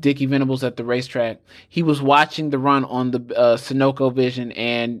Dickie Venables at the racetrack. He was watching the run on the Sunoco Vision,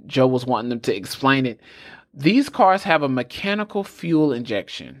 and Joe was wanting them to explain it. These cars have a mechanical fuel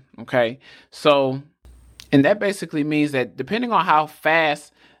injection, okay? So, and that basically means that depending on how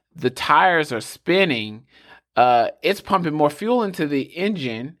fast the tires are spinning, it's pumping more fuel into the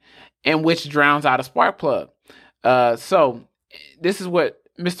engine, and which drowns out a spark plug. So this is what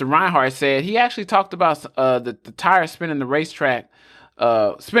Mr. Reinhardt said. He actually talked about the tire spinning the racetrack,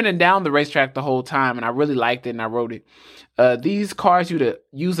 spinning down the racetrack the whole time, and I really liked it, and I wrote it. These cars utilize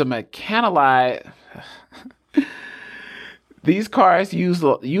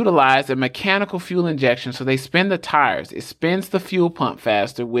a mechanical fuel injection, so they spin the tires. It spins the fuel pump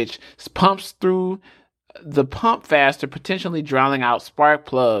faster, which pumps through the pump faster, potentially drowning out spark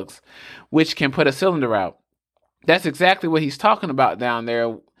plugs, which can put a cylinder out. That's exactly what he's talking about down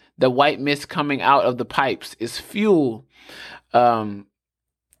there. The white mist coming out of the pipes is fuel. And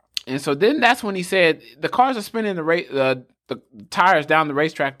so then that's when he said the cars are spinning the tires down the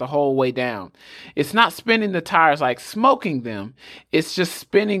racetrack the whole way down. It's not spinning the tires like smoking them. It's just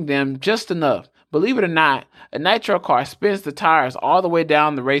spinning them just enough. Believe it or not, a nitro car spins the tires all the way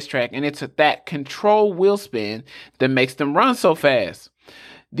down the racetrack, and it's that control wheel spin that makes them run so fast.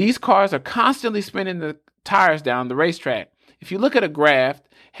 These cars are constantly spinning the tires down the racetrack. If you look at a graph,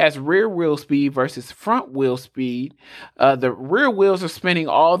 has rear wheel speed versus front wheel speed. The rear wheels are spinning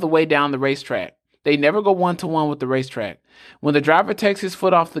all the way down the racetrack. They never go one-to-one with the racetrack. When the driver takes his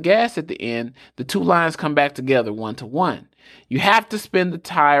foot off the gas at the end, the two lines come back together one-to-one. You have to spin the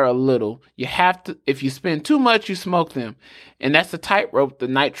tire a little. If you spin too much, you smoke them. And that's the tightrope the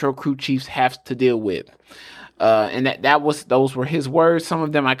Nitro crew chiefs have to deal with. And those were his words. Some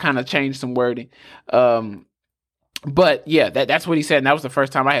of them I kind of changed some wording. But yeah, that's what he said. And that was the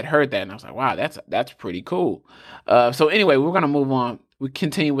first time I had heard that. And I was like, wow, that's pretty cool. So anyway, we're going to move on. We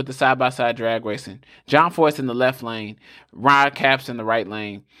continue with the side-by-side drag racing. John Force in the left lane. Ron Capps in the right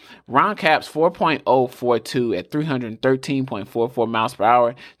lane. Ron Capps 4.042 at 313.44 miles per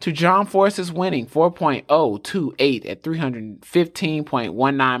hour to John Force's winning 4.028 at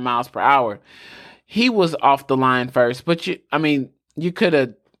 315.19 miles per hour. He was off the line first, but it could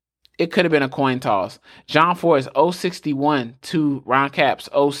have been a coin toss. John Force 061 to Ron Capps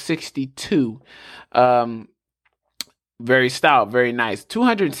 062. Very stout, very nice.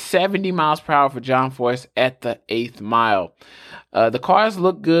 270 miles per hour for John Force at the 8th mile. The cars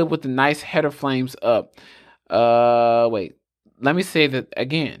look good with the nice header flames up. Wait, let me say that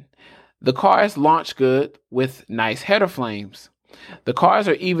again. The cars launch good with nice header flames. The cars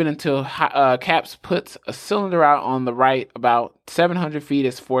are even until Capps puts a cylinder out on the right about 700 feet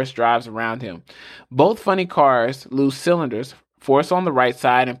as Force drives around him. Both funny cars lose cylinders. Force on the right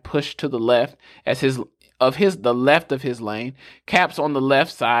side and push to the left as the left of his lane. Capps on the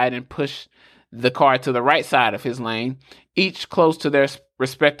left side and push the car to the right side of his lane, each close to their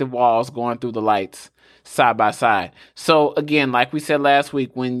respective walls going through the lights side by side. So again, like we said last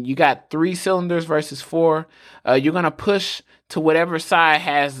week, when you got 3 cylinders versus 4, you're going to push to whatever side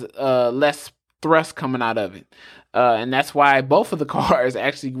has less thrust coming out of it. And that's why both of the cars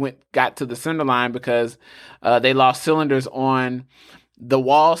actually got to the center line, because they lost cylinders on the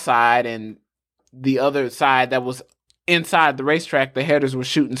wall side, and the other side that was inside the racetrack, the headers were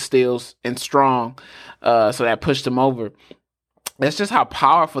shooting stills and strong. So that pushed them over. That's just how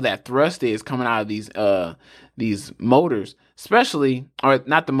powerful that thrust is coming out of these motors, especially, or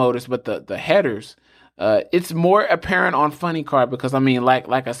not the motors, but the headers. It's more apparent on funny car because,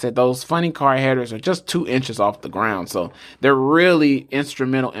 like I said, those funny car headers are just 2 inches off the ground. So they're really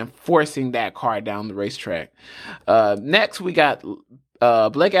instrumental in forcing that car down the racetrack. Next, we got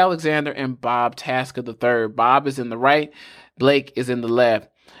Blake Alexander and Bob Tasker III. Bob is in the right. Blake is in the left.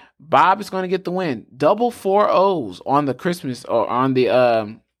 Bob is going to get the win. Double 4-0s on the Christmas, or on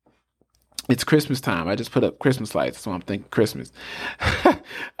the, it's Christmas time. I just put up Christmas lights, so I'm thinking Christmas.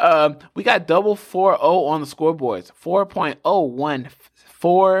 We got double 4-0 on the scoreboards.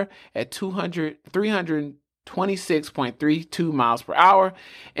 4.014 at 326.32 miles per hour.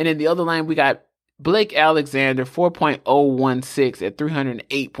 And in the other lane, we got Blake Alexander 4.016 at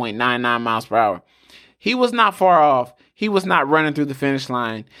 308.99 miles per hour. He was not far off. He was not running through the finish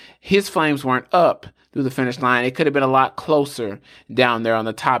line. His flames weren't up through the finish line. It could have been a lot closer down there on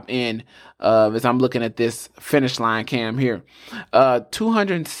the top end, as I'm looking at this finish line cam here.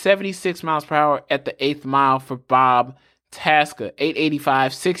 276 miles per hour at the 8th mile for Bob Tasker,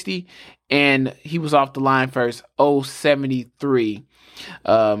 885.60, and he was off the line first, 073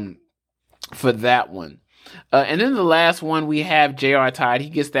 for that one. And then the last one, we have JR Todd. He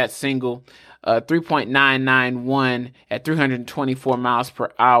gets that single. 3.991 at 324 miles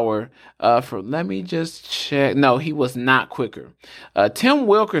per hour. Let me just check. No, he was not quicker. Tim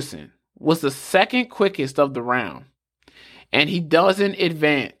Wilkerson was the second quickest of the round, and he doesn't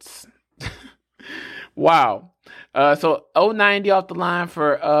advance. Wow. So 090 off the line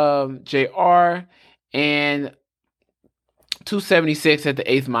for JR, and 276 at the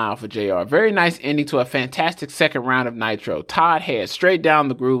 8th mile for JR. Very nice ending to a fantastic second round of Nitro. Todd heads straight down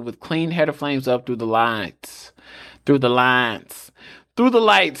the groove with clean header flames up through the lights to run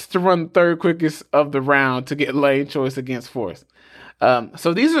the third quickest of the round to get lane choice against Force.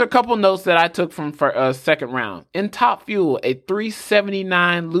 So these are a couple notes that I took from for second round. In Top Fuel, a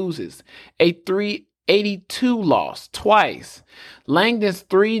 379 loses, a 382 lost twice. Langdon's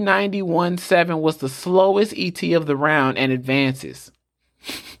 391.7 was the slowest ET of the round and advances.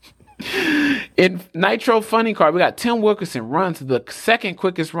 In Nitro Funny Car, we got Tim Wilkerson runs the second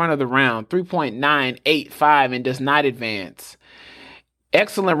quickest run of the round, 3.985, and does not advance.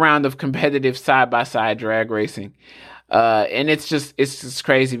 Excellent round of competitive side-by-side drag racing. And it's just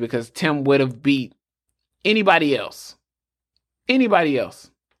crazy because Tim would have beat anybody else. Let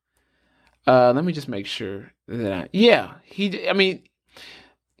me just make sure that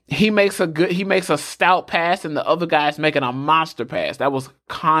he makes a stout pass, and the other guy's making a monster pass. That was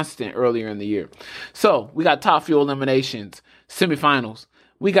constant earlier in the year. So we got Top Fuel eliminations, semifinals.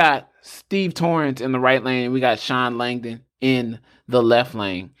 We got Steve Torrance in the right lane, and we got Sean Langdon in the left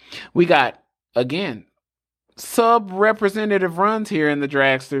lane. We got, again, sub-representative runs here in the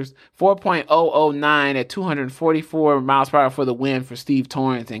dragsters. 4.009 at 244 miles per hour for the win for Steve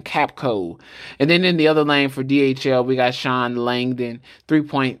Torrance and Capco. And then in the other lane for DHL, we got Sean Langdon,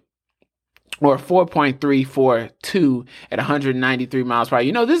 3.1 or 4.342 at 193 miles per hour.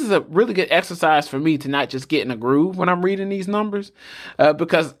 You know, this is a really good exercise for me to not just get in a groove when I'm reading these numbers,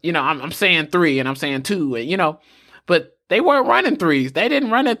 because, you know, I'm saying 3 and I'm saying 2, and, you know, but they weren't running 3s. They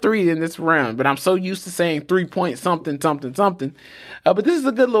didn't run at 3 in this round, but I'm so used to saying 3 point something. But this is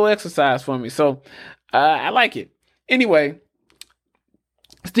a good little exercise for me. So I like it. Anyway,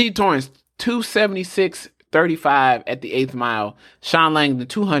 Steve Torrence, 276.35 at the 8th mile. Sean Langdon,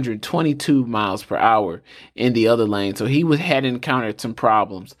 222 miles per hour in the other lane. So he had encountered some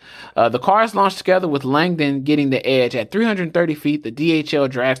problems. The cars launched together with Langdon getting the edge. At 330 feet, the DHL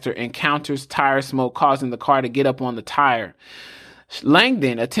dragster encounters tire smoke, causing the car to get up on the tire.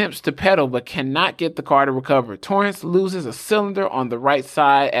 Langdon attempts to pedal but cannot get the car to recover. Torrence loses a cylinder on the right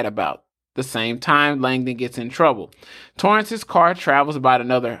side at about the same time Langdon gets in trouble. Torrance's car travels about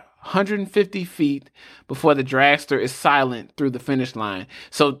another 150 feet before the dragster is silent through the finish line.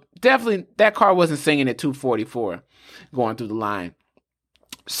 So definitely that car wasn't singing at 244 going through the line.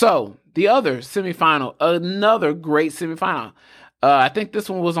 So the other semifinal, another great semifinal. I think this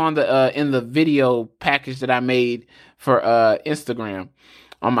one was on the in the video package that I made for Instagram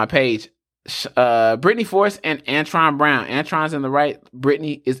on my page. Brittany Force and Antron Brown. Antron's in the right,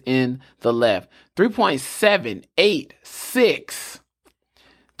 Brittany is in the left. 3.786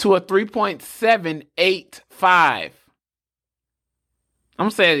 to a 3.785. I'm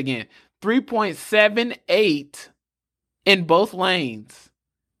gonna say it again. 3.78 in both lanes.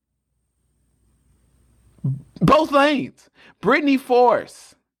 Both lanes. Brittany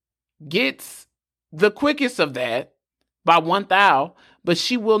Force gets the quickest of that by 1 thou, but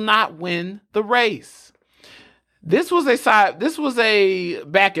she will not win the race. This was a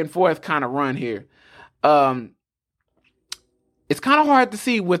back and forth kind of run here. It's kind of hard to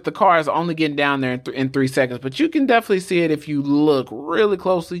see with the cars only getting down there in 3 seconds, but you can definitely see it if you look really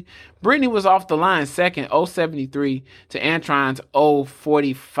closely. Brittany was off the line second, 0.73 to Antron's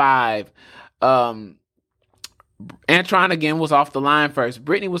 0.45. Antron again was off the line first.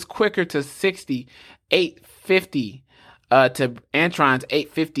 Brittany was quicker to 60, 8.50 to Antron's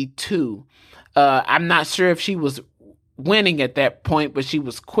 8.52. I'm not sure if she was winning at that point, but she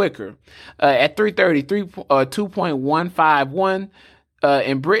was quicker. At 3:30, 2.151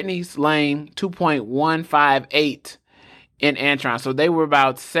 in Brittany's lane, 2.158 in Antron. So they were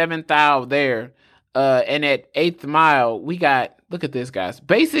about 7 thou there. And at 8th mile, we got, look at this, guys.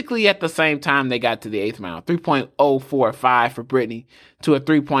 Basically at the same time they got to the 8th mile, 3.045 for Brittany to a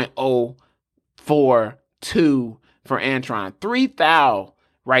 3.042 for Antron. 3 thou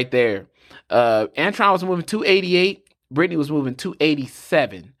right there. Antron was moving 288. Brittany was moving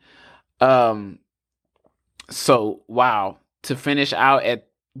 287. So, wow. To finish out at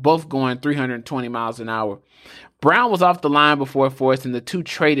both going 320 miles an hour. Brown was off the line before Force, and the two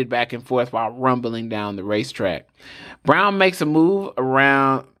traded back and forth while rumbling down the racetrack. Brown makes the move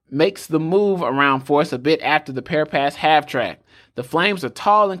around Force a bit after the pair pass half track. The flames are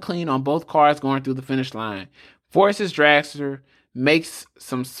tall and clean on both cars going through the finish line. Force's dragster makes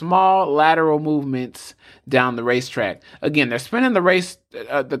some small lateral movements down the racetrack. Again, they're spinning the race.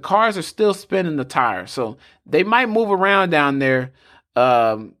 The cars are still spinning the tire, so they might move around down there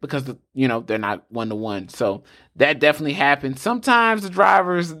because they're not 1-to-1. So that definitely happens. Sometimes the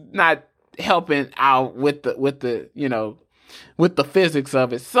driver's not helping out with the physics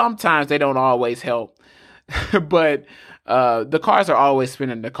of it. Sometimes they don't always help, but the cars are always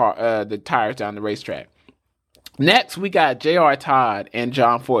spinning the tires down the racetrack. Next, we got J.R. Todd and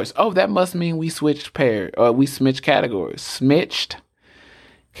John Force. Oh, that must mean we switched categories. Smitched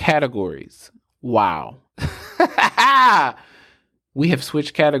categories. Wow. We have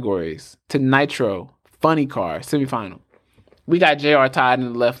switched categories to Nitro Funny Car semifinal. We got J.R. Todd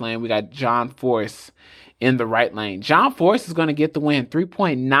in the left lane. We got John Force in the right lane. John Force is going to get the win,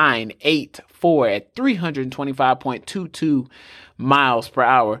 3.984 at 325.22 miles per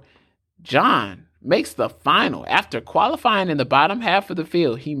hour. John makes the final. After qualifying in the bottom half of the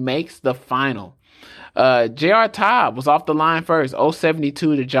field, he makes the final. J.R. Todd was off the line first, 0.72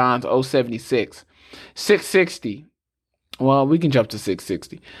 to John's 0.76. 660. Well, we can jump to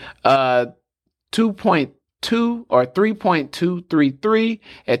 660. 2.2 or 3.233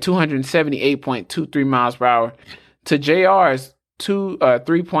 at 278.23 miles per hour to JR's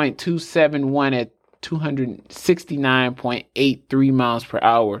 3.271 at 269.83 miles per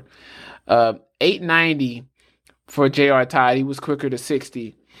hour. 890 for J.R. Todd. He was quicker to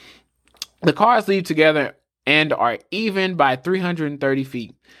 60. The cars leave together and are even by 330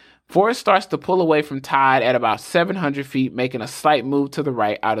 feet. Forrest starts to pull away from Todd at about 700 feet, making a slight move to the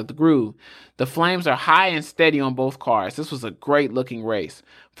right out of the groove. The flames are high and steady on both cars. This was a great-looking race.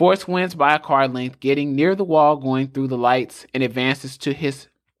 Forrest wins by a car length, getting near the wall, going through the lights, and advances to his,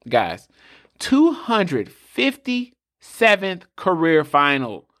 257th career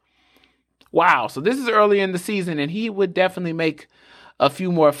final. Wow, so this is early in the season, and he would definitely make a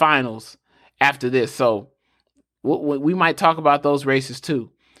few more finals after this. So we might talk about those races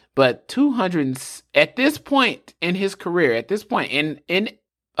too. But 200 at this point in his career, at this point in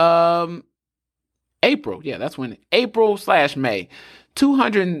April, that's when April/May,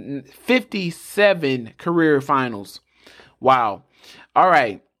 257 career finals. Wow. All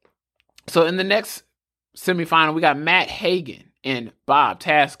right. So in the next semifinal, we got Matt Hagan and Bob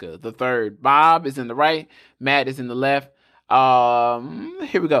Tasker, the third. Bob is in the right, Matt is in the left.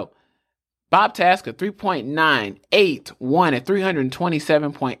 Here we go. Bob Tasker, 3.981 at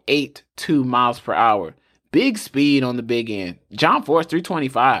 327.82 miles per hour. Big speed on the big end. John Forrest,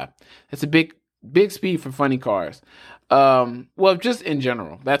 325. That's a big speed for funny cars. Well, just in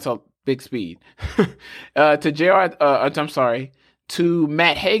general, that's a big speed. To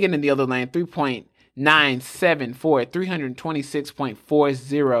Matt Hagan in the other lane, 3.974 at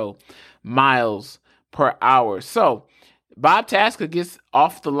 326.40 miles per hour. So Bob Tasker gets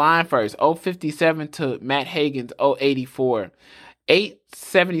off the line first, 057 to Matt Hagan's 084.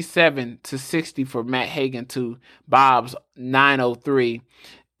 877 to 60 for Matt Hagan to Bob's 903.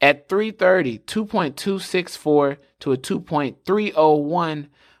 At 330, 2.264 to a 2.301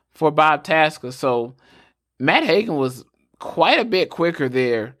 for Bob Tasker. So Matt Hagan was quite a bit quicker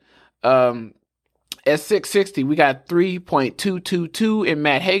there. At 660, we got 3.222 in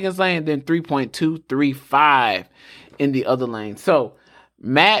Matt Hagan's lane, then 3.235 in the other lane. So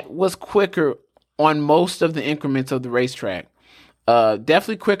Matt was quicker on most of the increments of the racetrack.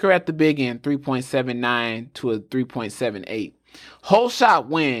 Definitely quicker at the big end, 3.79 to a 3.78. Whole shot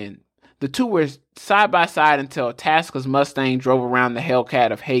win. The two were side by side until Tasker's Mustang drove around the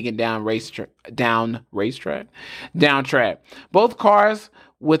Hellcat of Hagan down track. Both cars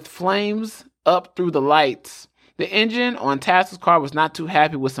with flames up through the lights. The engine on Tasker's car was not too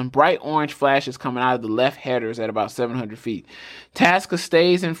happy with some bright orange flashes coming out of the left headers at about 700 feet. Tasker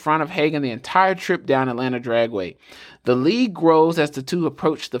stays in front of Hagan the entire trip down Atlanta Dragway. The lead grows as the two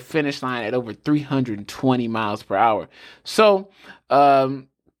approach the finish line at over 320 miles per hour. So,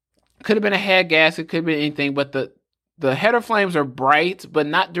 could have been a head gasket, could have been anything, but the header flames are bright, but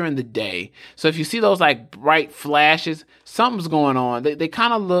not during the day. So if you see those like bright flashes, something's going on. They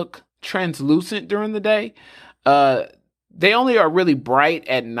kind of look translucent during the day. They only are really bright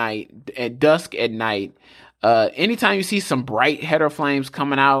at night, at dusk at night. Anytime you see some bright header flames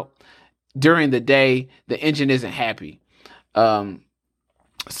coming out during the day, the engine isn't happy.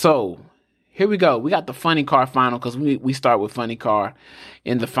 So here we go. We got the funny car final because we start with funny car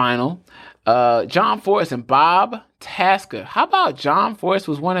in the final. John Forrest and Bob Tasker. How about John Forrest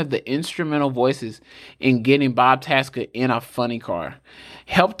was one of the instrumental voices in getting Bob Tasker in a funny car.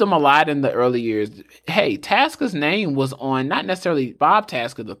 Helped him a lot in the early years. Hey, Tasker's name was on not necessarily Bob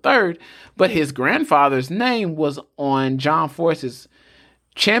Tasker III, but his grandfather's name was on John Forrest's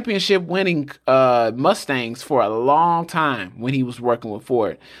championship winning Mustangs for a long time when he was working with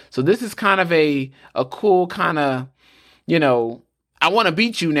Ford. So this is kind of a cool kind of, I want to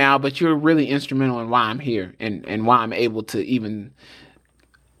beat you now, but you're really instrumental in why I'm here and why I'm able to even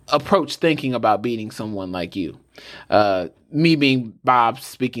approach thinking about beating someone like you. Me being Bob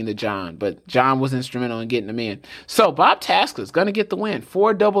speaking to John, but John was instrumental in getting him in. So Bob Tasker's going to get the win.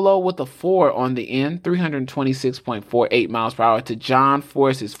 400 with a 4 on the end, 326.48 miles per hour to John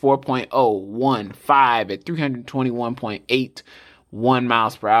Forrest's 4.015 at 321.81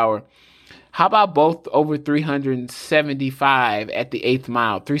 miles per hour. How about both over 375 at the 8th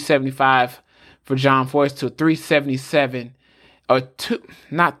mile? 375 for John Forrest to 377, or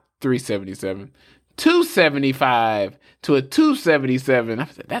not 377, 275 to a 277. I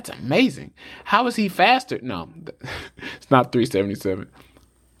said, that's amazing. How is he faster? No, it's not 377.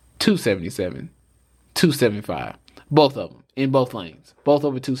 277, 275. Both of them in both lanes. Both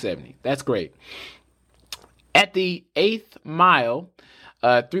over 270. That's great. At the 8th mile,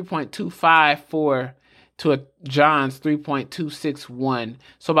 3.254 to a John's 3.261.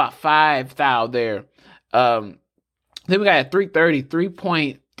 So about 5 thou there. Then we got a 330,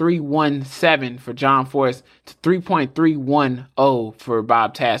 3.317 for John Forrest to 3.310 for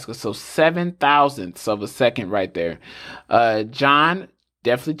Bob Tasker. So 7 thousandths of a second right there. John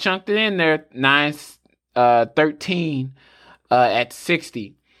definitely chunked it in there. 913 at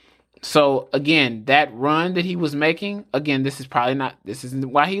 60. So again, that run that he was making, again, this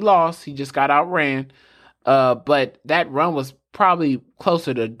isn't why he lost. He just got outran. But that run was probably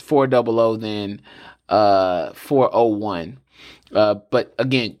closer to 400 than 401. But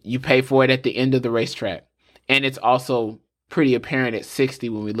again, you pay for it at the end of the racetrack. And it's also pretty apparent at 60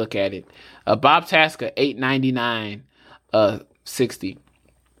 when we look at it. Bob Tasker, 899, 60.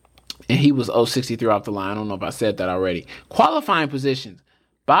 And he was 063 off the line. I don't know if I said that already. Qualifying positions.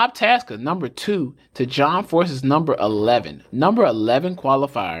 Bob Tasker, number 2, to John Force's number 11. Number 11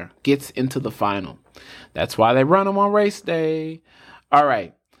 qualifier gets into the final. That's why they run them on race day. All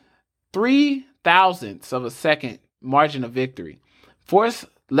right. 0.003 of a second margin of victory. Force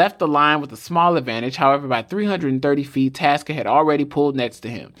left the line with a small advantage. However, by 330 feet, Tasker had already pulled next to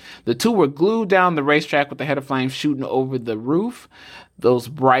him. The two were glued down the racetrack with the head of flames shooting over the roof. Those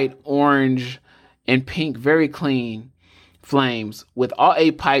bright orange and pink, very clean flames with all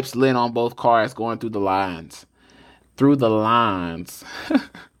 8 pipes lit on both cars going through the lines.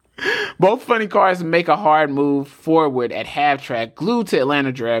 Both funny cars make a hard move forward at half track, glued to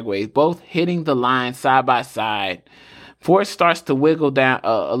Atlanta Dragway, both hitting the line side by side. Force starts to wiggle down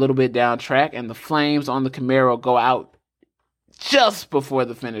a little bit down track, and the flames on the Camaro go out just before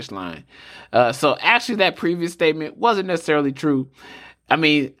the finish line. So actually, that previous statement wasn't necessarily true. I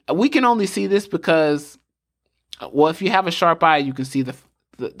mean, we can only see this because, well, if you have a sharp eye, you can see the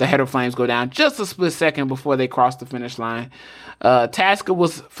header flames go down just a split second before they cross the finish line. Tasker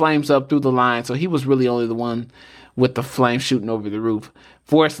was flames up through the line, so he was really only the one with the flames shooting over the roof.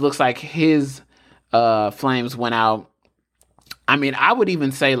 Force looks like his flames went out. I mean, I would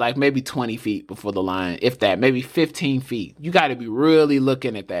even say like maybe 20 feet before the line, if that, maybe 15 feet. You got to be really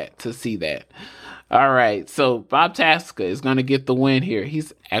looking at that to see that. All right, so Bob Tasker is going to get the win here.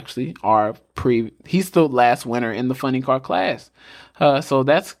 He's actually he's the last winner in the funny car class. So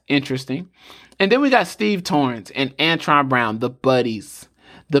that's interesting. And then we got Steve Torrance and Antron Brown, the buddies,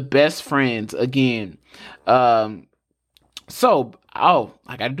 the best friends again. I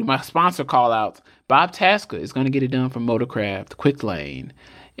got to do my sponsor call outs. Bob Tasker is going to get it done for Motorcraft, Quick Lane,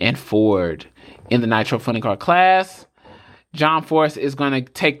 and Ford in the Nitro Funny Car class. John Force is going to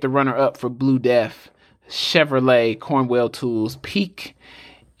take the runner-up for Blue Death, Chevrolet, Cornwell Tools, Peak,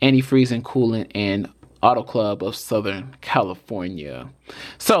 Antifreeze and Coolant, and Auto Club of Southern California.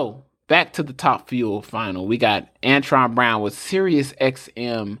 So, back to the Top Fuel final. We got Antron Brown with Sirius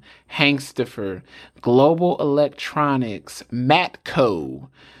XM, Hank Stiffer, Global Electronics, Matco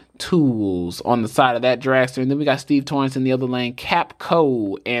Tools on the side of that dragster. And then we got Steve Torrance in the other lane,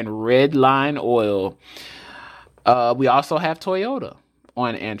 Capco, and Redline Oil. We also have Toyota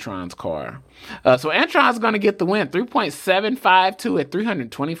on Antron's car. So Antron's going to get the win. 3.752 at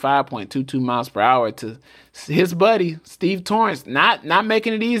 325.22 miles per hour to his buddy, Steve Torrance. Not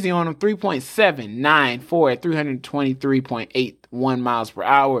making it easy on him. 3.794 at 323.81 miles per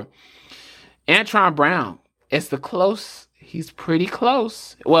hour. Antron Brown, he's pretty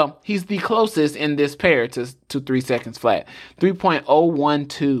close. Well, he's the closest in this pair to 3 seconds flat.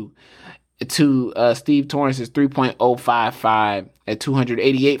 3.012 to Steve Torrance's 3.055 at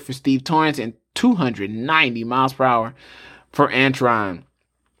 288 for Steve Torrance and 290 miles per hour for Antron.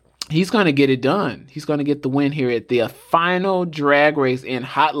 He's going to get it done. He's going to get the win here at the final drag race in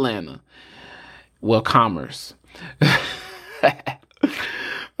Hotlanta. Well, Commerce.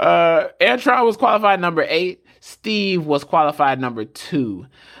 Antron was qualified number 8. Steve was qualified number 2.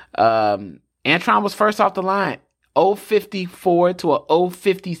 Antron was first off the line. 054 to a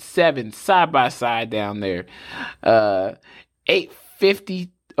 057 side by side down there.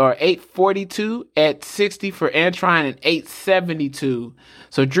 850 or 842 at 60 for Antron and 872.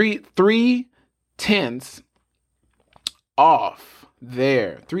 So 3/10 off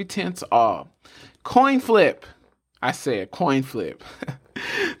there. 3/10 off. Coin flip. I said coin flip.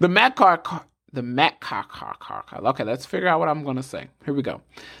 The Matcar. Okay, let's figure out what I'm going to say. Here we go.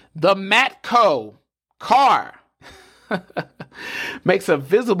 The Matco car makes a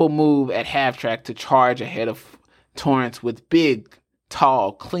visible move at half track to charge ahead of Torrance with big,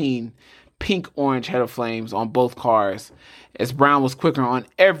 tall, clean, pink-orange header flames on both cars, as Brown was quicker on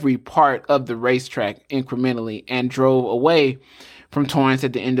every part of the racetrack incrementally and drove away from Torrance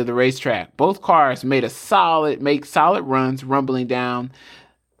at the end of the racetrack. Both cars make solid runs, rumbling down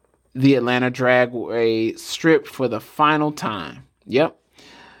the Atlanta Dragway strip for the final time. Yep.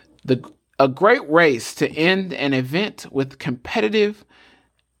 A great race to end an event with competitive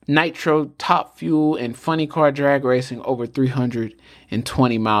nitro, top fuel, and funny car drag racing over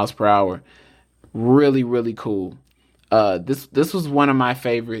 320 miles per hour. Really, really cool. This was one of my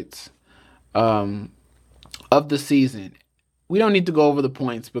favorites of the season. we don't need to go over the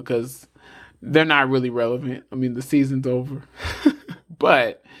points because they're not really relevant. I mean, the season's over.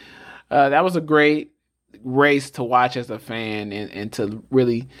 But that was a great race to watch as a fan and to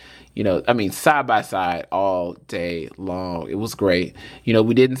really, side by side all day long. It was great.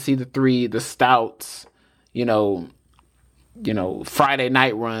 We didn't see the stouts, Friday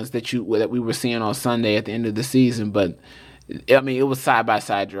night runs that we were seeing on Sunday at the end of the season. But I mean, it was side by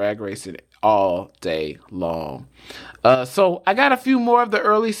side drag racing all day long. So I got a few more of the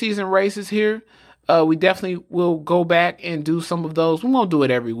early season races here. We definitely will go back and do some of those. We won't do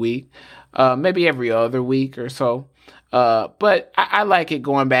it every week, maybe every other week or so. But I like it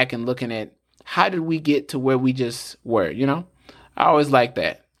going back and looking at how did we get to where we just were, I always like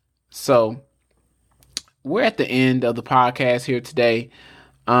that. So we're at the end of the podcast here today.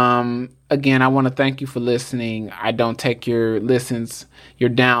 Again, I want to thank you for listening. I don't take your listens, your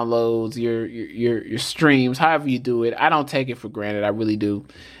downloads, your streams, however you do it. I don't take it for granted. I really do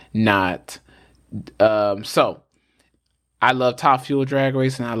not. So I love Top Fuel drag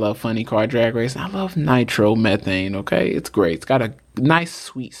racing. I love Funny Car drag racing. I love Nitro Methane. Okay. It's great. It's got a nice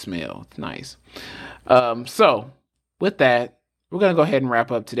sweet smell. It's nice. So with that, we're going to go ahead and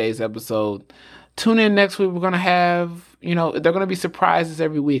wrap up today's episode. Tune in next week. We're going to have, they're going to be surprises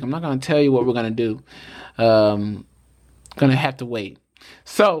every week. I'm not going to tell you what we're going to do. Going to have to wait.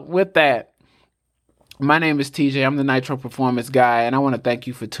 So with that, my name is TJ. I'm the Nitro Performance Guy, and I want to thank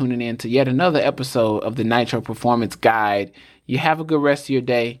you for tuning in to yet another episode of the Nitro Performance Guide. You have a good rest of your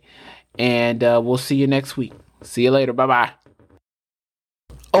day, and we'll see you next week. See you later. Bye-bye.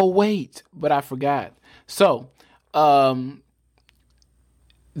 Oh, wait, but I forgot. So,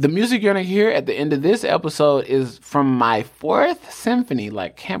 the music you're going to hear at the end of this episode is from my 4th symphony.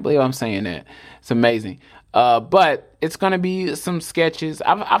 Can't believe I'm saying that. It's amazing. But it's going to be some sketches.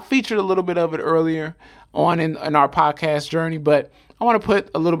 I've featured a little bit of it earlier on in our podcast journey, but I want to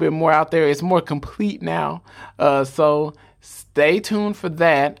put a little bit more out there. It's more complete now. So stay tuned for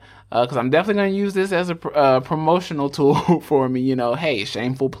that. Because I'm definitely going to use this as a promotional tool for me. Hey,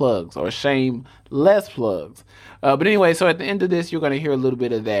 shameful plugs or shameless plugs. But anyway, so at the end of this, you're going to hear a little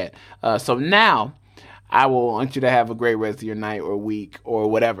bit of that. So now I will want you to have a great rest of your night or week or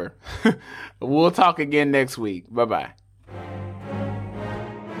whatever. We'll talk again next week. Bye-bye.